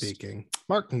go first. Speaking,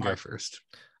 Mark can go first.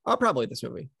 I'll probably this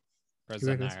movie.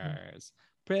 Prisoners.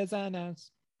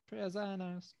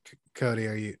 Cody,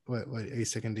 are you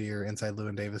sticking to your Inside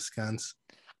Llewyn Davis guns?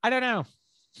 I don't know.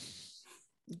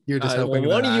 You're just hoping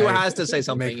one of you has to say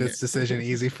something. Make this decision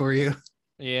easy for you.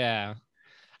 Yeah.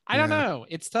 I don't know.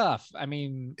 It's tough. I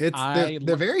mean,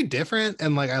 they're very different,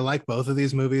 and like I like both of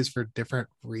these movies for different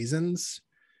reasons.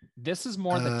 This is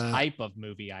more the type of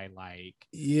movie I like.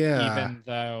 Yeah. Even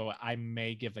though I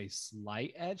may give a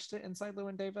slight edge to Inside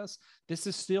Llewyn Davis, this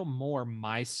is still more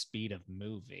my speed of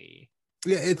movie.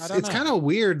 Yeah, it's kind of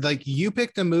weird. Like you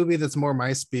picked a movie that's more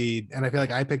my speed, and I feel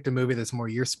like I picked a movie that's more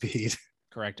your speed.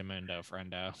 Correctamundo,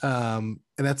 friendo. And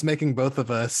that's making both of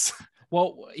us.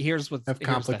 Well, here's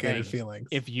complicated feelings.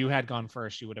 If you had gone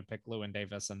first, you would have picked Llewyn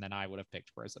Davis, and then I would have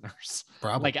picked Prisoners.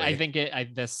 Probably. Like I think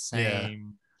the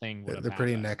same thing would have They're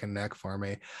pretty neck and neck for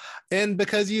me. And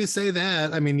because you say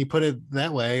that, I mean, you put it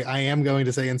that way, I am going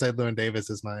to say Inside Llewyn Davis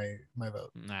is my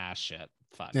vote. Nah, shit.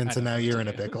 Fuck. And so now you're in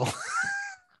a pickle.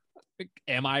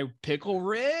 Am I Pickle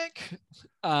Rick?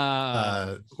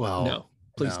 Well, no.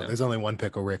 Please no. There's only one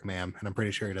Pickle Rick, ma'am, and I'm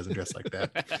pretty sure he doesn't dress like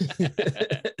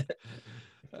that.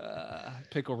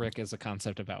 Pickle Rick is a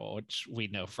concept about which we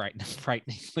know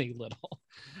frighteningly little.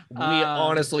 We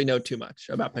honestly know too much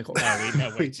about Pickle Rick. No, we know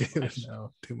way We too do much.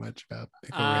 know too much about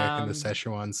Pickle Rick and the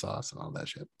Szechuan sauce and all that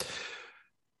shit.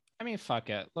 I mean, fuck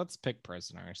it. Let's pick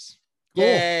Prisoners.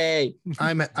 Yay!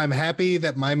 I'm happy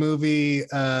that my movie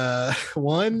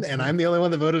won, and I'm the only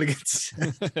one that voted against.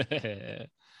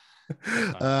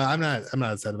 I'm not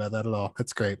upset about that at all.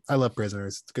 It's great. I love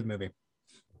Prisoners. It's a good movie.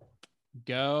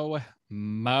 Go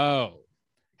Mo.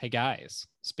 Hey guys,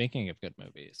 speaking of good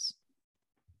movies,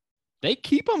 they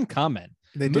keep them coming.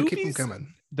 They do keep them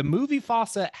coming. The movie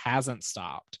faucet hasn't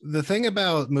stopped. The thing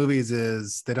about movies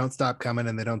is they don't stop coming,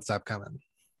 and they don't stop coming,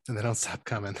 and they don't stop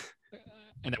coming.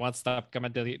 And it won't stop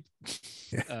coming to the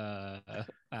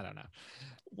I don't know.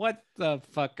 What the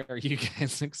fuck are you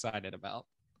guys excited about?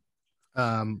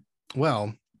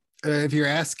 Well, if you're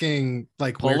asking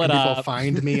like Pull where can it people up.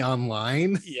 find me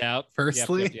online, Yep.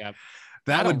 firstly, Yep.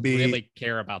 that I would don't be really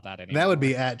care about that anymore. that would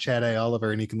be at Chad A.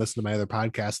 Oliver, and you can listen to my other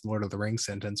podcast, Lord of the Rings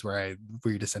Sentence, where I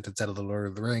read a sentence out of the Lord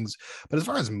of the Rings. But as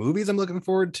far as movies I'm looking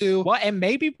forward to, Well, and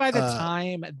maybe by the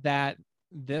time that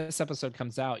this episode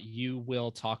comes out, you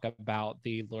will talk about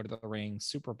the Lord of the Rings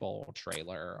Super Bowl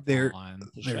trailer on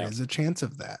the show. there is a chance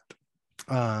of that.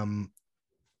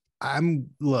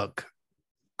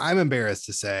 I'm embarrassed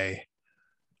to say,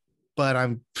 but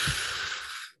I'm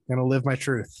gonna live my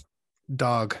truth.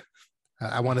 Dog.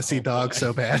 I want to see Dog boy.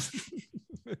 so bad.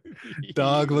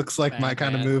 Dog looks like my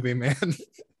kind of movie, man.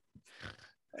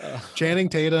 Channing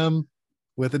Tatum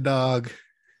with a dog.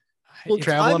 Well,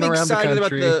 traveling around the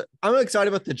country. I'm excited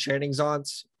about the Channing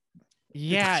Zonts.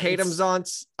 Yeah, Tatum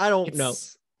Zonts. I don't know.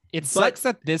 It sucks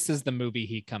that this is the movie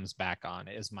he comes back on,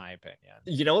 is my opinion.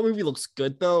 You know what movie looks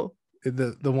good though?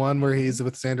 The one where he's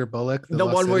with Sandra Bullock. The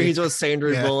one where he's with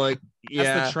Sandra Yeah. Bullock. Yeah.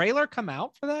 Has the trailer come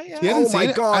out for that yet? You haven't Oh my seen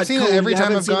it? God, I've seen Cody, it every you time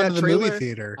haven't I've seen gone that to the trailer? movie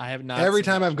theater. I have not. Every seen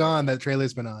time that I've gone, trailer. that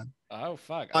trailer's been on. Oh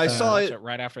fuck! I saw watch it-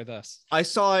 right after this. I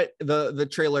saw it the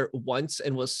trailer once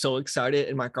and was so excited,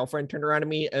 and my girlfriend turned around to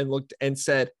me and looked and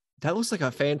said, "That looks like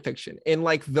a fan fiction," in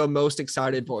like the most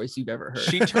excited voice you've ever heard.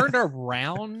 She turned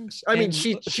around. I mean, and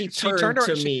she turned around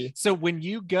to me. So when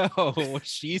you go,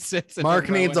 she sits. In Mark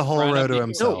the row needs in a whole front row of to you,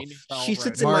 himself. and you need the She whole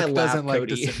sits row. in my Mark lap, doesn't like to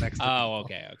Cody. sit next to Oh,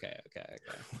 people. okay.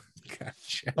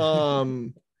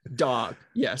 Gotcha. Dog.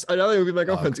 Yes, another movie my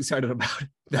girlfriend's excited about. I'm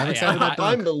Yeah, excited about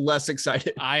I'm Dog. less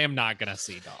excited. I am not gonna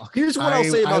see Dog. Here's what I'll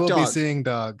say I about will be Dog. seeing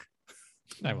Dog.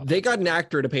 I will They not got see an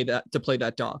actor to play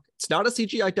that dog. It's not a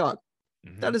CGI dog.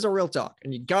 Mhm. That is a real dog,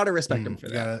 and you gotta respect him for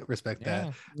You that. gotta respect Yeah.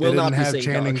 that. Will They not didn't be have seeing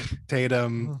Channing Dog.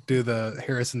 Tatum do the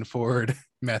Harrison Ford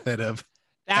method of,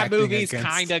 That acting movie's against-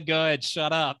 kind of good.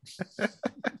 Shut up.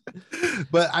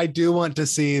 but I do want to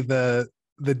see the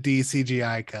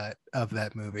DCGI cut of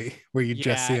that movie where you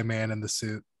just see Yeah. a man in the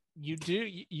suit. You do.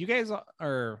 You guys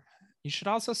are. You should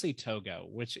also see Togo,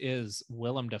 which is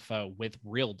Willem Dafoe with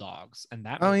real dogs, and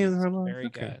that Oh, movie yeah, is real dogs, very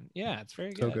okay. good. Yeah, it's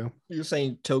very good. Togo. You're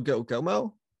saying Togo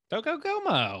Gomo? Togo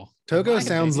Gomo. Togo My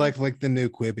sounds opinion. like the new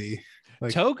Quibi.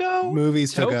 Like Togo.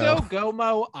 movies to Togo go.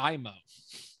 Gomo Imo.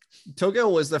 Togo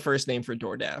was the first name for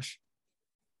DoorDash,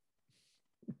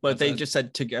 but That's they it. just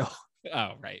said to go.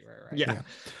 Oh, right. Yeah.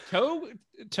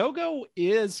 Togo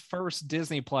is first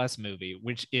Disney Plus movie,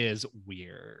 which is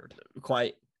weird.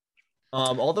 Quite.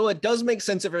 Although it does make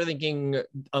sense if you're thinking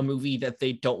a movie that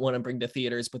they don't want to bring to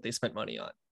theaters, but they spent money on.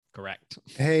 Correct.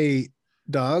 Hey,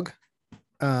 Dog.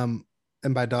 And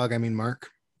by dog I mean Mark.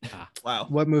 Wow.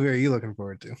 What movie are you looking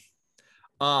forward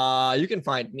to? You can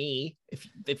find me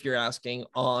if you're asking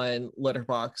on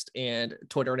Letterboxd and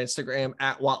Twitter and Instagram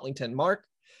at Watlington Mark.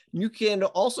 You can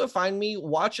also find me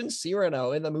watching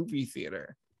Cyrano in the movie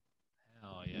theater.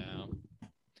 Hell yeah.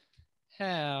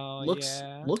 Hell Looks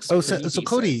yeah. looks. Oh, pretty so decent.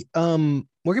 Cody,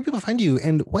 where can people find you,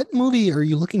 and what movie are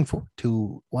you looking forward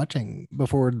to watching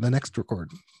before the next record?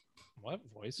 What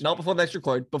voice? Not before the next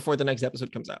record, before the next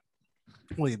episode comes out.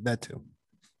 Wait, that too.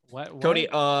 What? Cody,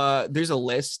 there's a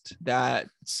list that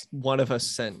one of us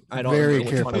sent. I don't Very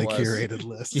remember which one carefully it was. curated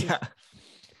list. Yeah.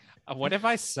 What if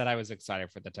I said I was excited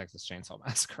for the Texas Chainsaw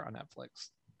Massacre on Netflix?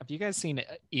 Have you guys seen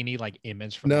any like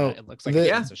image from No, that? It looks like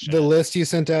the, a piece of shit. the list you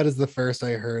sent out is the first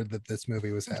I heard that this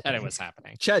movie was happening. that it was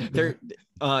happening. Chad, they're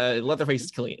Leatherface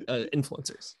is killing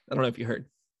influencers. I don't know if you heard.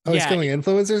 Oh, he's Yeah. killing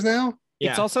influencers now? Yeah.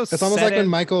 It's also It's almost set like when in-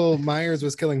 Michael Myers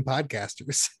was killing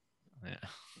podcasters. Yeah.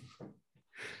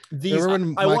 these. Remember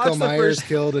when I Michael watched the Myers first.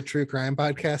 killed a true crime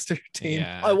podcaster team?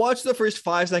 Yeah. I watched the first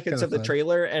 5 seconds Kinda of the fun.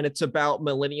 trailer, and it's about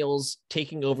millennials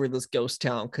taking over this ghost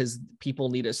town because people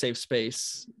need a safe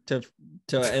space to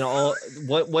and all.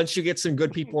 Once you get some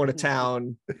good people in a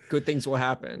town, good things will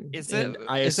happen. Is And it-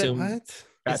 I is it- assume What?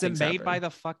 bad Is it things made happen. by the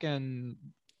fucking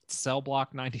Cell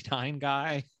Block 99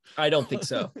 guy? I don't think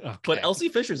so. Okay. But Elsie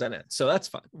Fisher's in it, so that's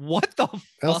fun. What the fuck?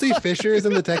 Elsie Fisher is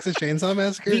in the Texas Chainsaw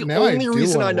Massacre. The Now I only do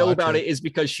reason wanna I know watch about it is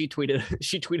because she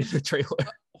tweeted the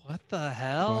trailer. What the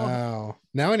hell? Wow.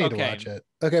 Now I need to Okay. watch it.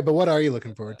 Okay, but what are you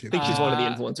looking forward to? I think she's one of the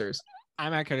Uh, influencers.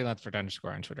 I'm at Cody Lunsford _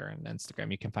 on Twitter and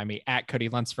Instagram. You can find me at Cody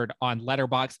Lunsford on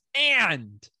Letterboxd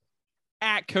and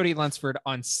at Cody Lunsford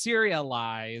on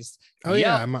Serialized. Oh Yep,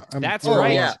 yeah, I'm that's we're all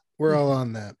right. on- we're all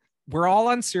on that. We're all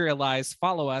on Serialized.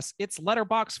 Follow us. It's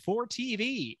Letterboxd for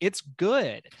TV. It's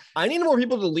good. I need more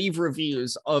people to leave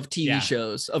reviews of TV Yeah.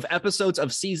 shows, of episodes,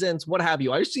 of seasons, what have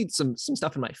you. I just need some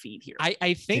stuff in my feed here.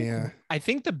 I think Yeah. I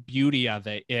think the beauty of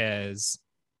it is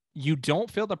you don't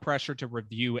feel the pressure to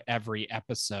review every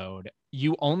episode.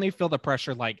 You only feel the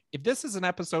pressure like if this is an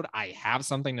episode I have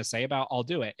something to say about, I'll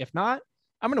do it. If not,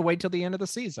 I'm going to wait till the end of the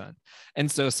season. And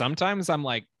so sometimes I'm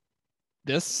like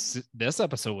this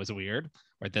episode was weird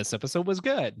or this episode was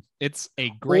good. It's a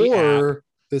great app, Or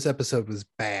this episode was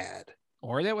bad.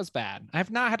 or that was bad. I've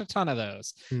not had a ton of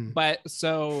those. Hmm. But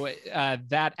so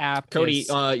that app Cody,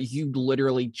 is, you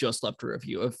literally just left a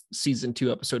review of season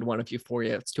 2, episode 1 of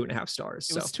Euphoria. It's 2.5 stars.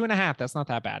 it So was 2.5. That's not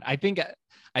that bad. I think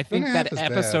 2.5 that is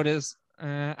episode is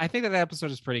I think that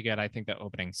episode is pretty good. I think the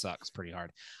opening sucks pretty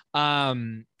hard.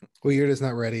 Well, you're just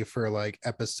not ready for like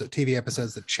TV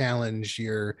episodes that challenge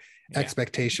your Yeah.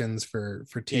 expectations for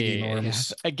TV Yeah.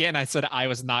 norms. Again, I said I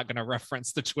was not going to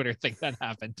reference the Twitter thing that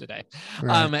happened today.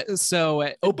 Right. So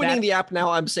opening the app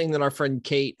now, I'm saying that our friend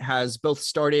Kate has both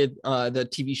started the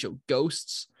TV show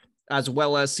Ghosts as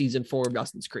well as season 4 of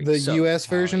Dawson's Creek. The So US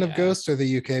version yeah. of Ghosts or the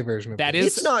UK version of That Ghosts?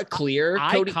 is- it's not clear.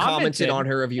 I Cody commented on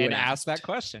her review and and asked that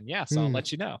question. Yeah, so I'll Hmm.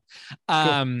 let you know.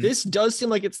 This does seem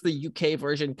like it's the UK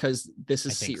version because this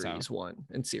is I think so. series 1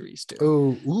 and series 2.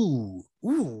 Oh,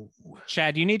 ooh.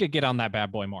 Chad, you need to get on that bad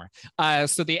boy more.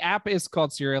 So the app is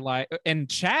called Serialize, and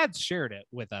Chad shared it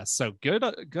with us. So good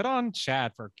on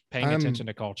Chad for paying attention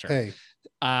to culture. Hey,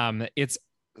 It's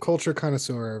culture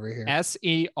connoisseur over here.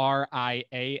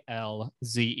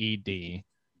 Serialzed,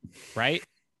 right?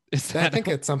 Is I that think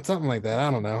it's something like that.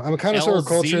 I don't know. I'm a connoisseur of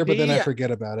culture, but then I LZD?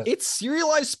 forget about it. It's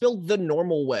serialized spelled the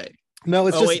normal way. No,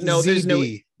 it's Oh, just wait, no, there's no-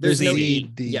 ZD. there's no E.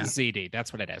 ZD. Yeah. ZD?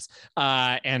 That's what it is.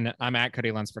 And I'm at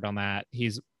Cody Lunsford on that.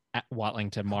 He's at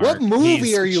Watlington Mark. What movie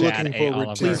He's are you Chad looking A. forward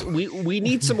Oliver. to? Please, we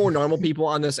need some more normal people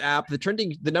on this app.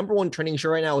 The number one trending show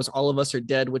right now is All of Us Are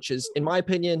Dead, which is, in my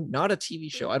opinion, not a TV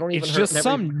show. I don't even. It's just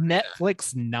some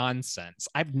Netflix nonsense.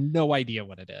 I have no idea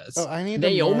what it is. Oh, I need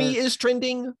Naomi is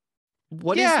trending.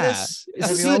 What is Yeah. this? Is Have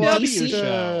this you a all watched DC?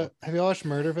 show? Have you watched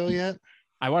Murderville yet?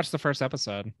 I watched the first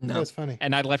episode No, No, it's funny.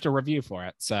 and I left a review for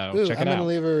it. So Ooh, check I'm it gonna out.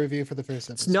 leave a review for the first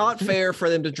episode. it's not fair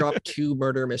for them to drop 2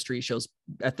 murder mystery shows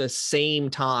at the same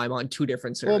time on 2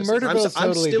 different Well, services. Murderville's I'm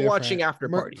totally still different. watching After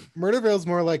Party. Murderville's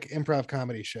more like improv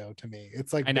comedy show to me.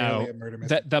 It's like I know. barely a murder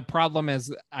mystery. The problem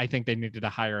is I think they needed to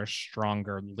hire a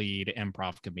stronger lead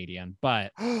improv comedian,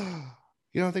 but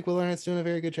You don't think Will Arnett's doing a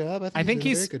very good job? I think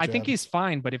he's doing a very good I think job. he's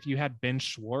fine. But if you had Ben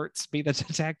Schwartz be the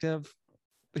detective,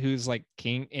 who's like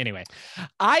king, anyway,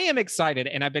 I am excited,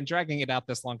 and I've been dragging it out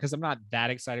this long because I'm not that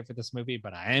excited for this movie,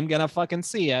 but I am gonna fucking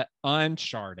see it.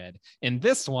 Uncharted. In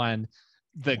this one,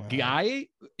 the Wow. guy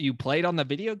you played on the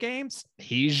video games,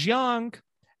 he's young,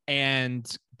 and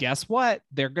guess what?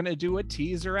 They're gonna do a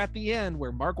teaser at the end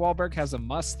where Mark Wahlberg has a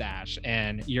mustache,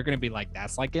 and you're gonna be like,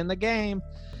 "That's like in the game."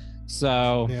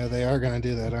 So Yeah, they are gonna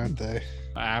do that, aren't they?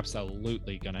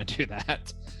 absolutely gonna do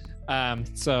that.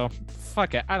 So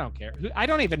fuck it, I don't care. I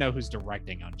don't even know who's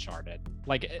directing Uncharted.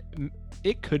 Like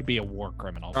it could be a war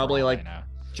criminal. for Probably all I like know.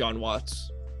 John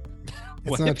Watts.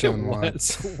 It's not John it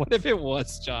Watts. was? What if it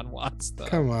was John Watts though?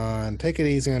 Come on, take it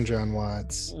easy on John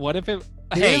Watts. What if it?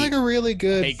 He Hey, made like a really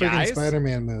good hey, freaking guys.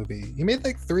 Spider-Man movie. He made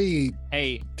like he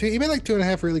made like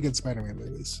 2.5 really good Spider-Man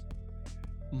movies.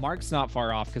 Mark's not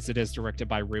far off because it is directed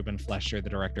by Ruben Fleischer, the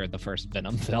director of the first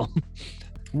Venom film.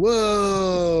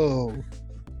 Whoa.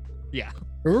 Yeah.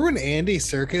 Remember when Andy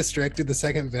Serkis directed the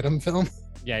second Venom film?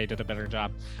 Yeah, he did a better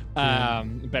job. Yeah.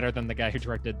 Better than the guy who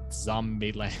directed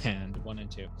Zombieland 1 and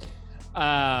 2.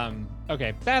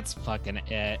 Okay, that's fucking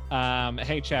it.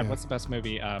 Hey Chad, Yeah. what's the best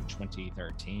movie of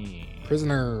 2013?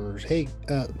 Prisoners. Hey,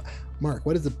 Mark,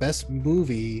 what is the best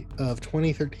movie of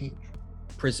 2013?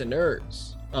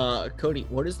 Prisoners. Cody,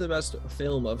 what is the best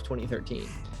film of 2013?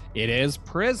 It is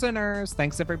Prisoners.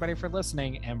 Thanks everybody for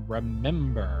listening. And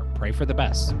remember, pray for the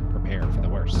best, prepare for the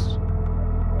worst.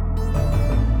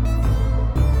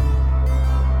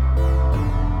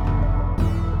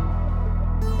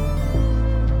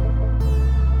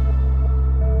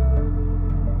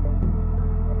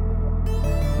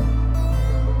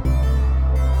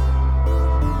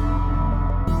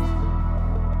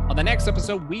 On the next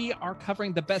episode, we are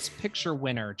covering the Best Picture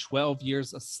winner, 12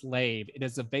 Years a Slave. It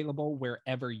is available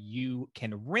wherever you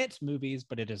can rent movies,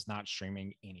 but it is not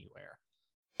streaming anywhere.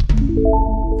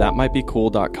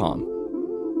 Thatmightbecool.com.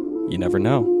 You never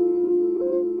know.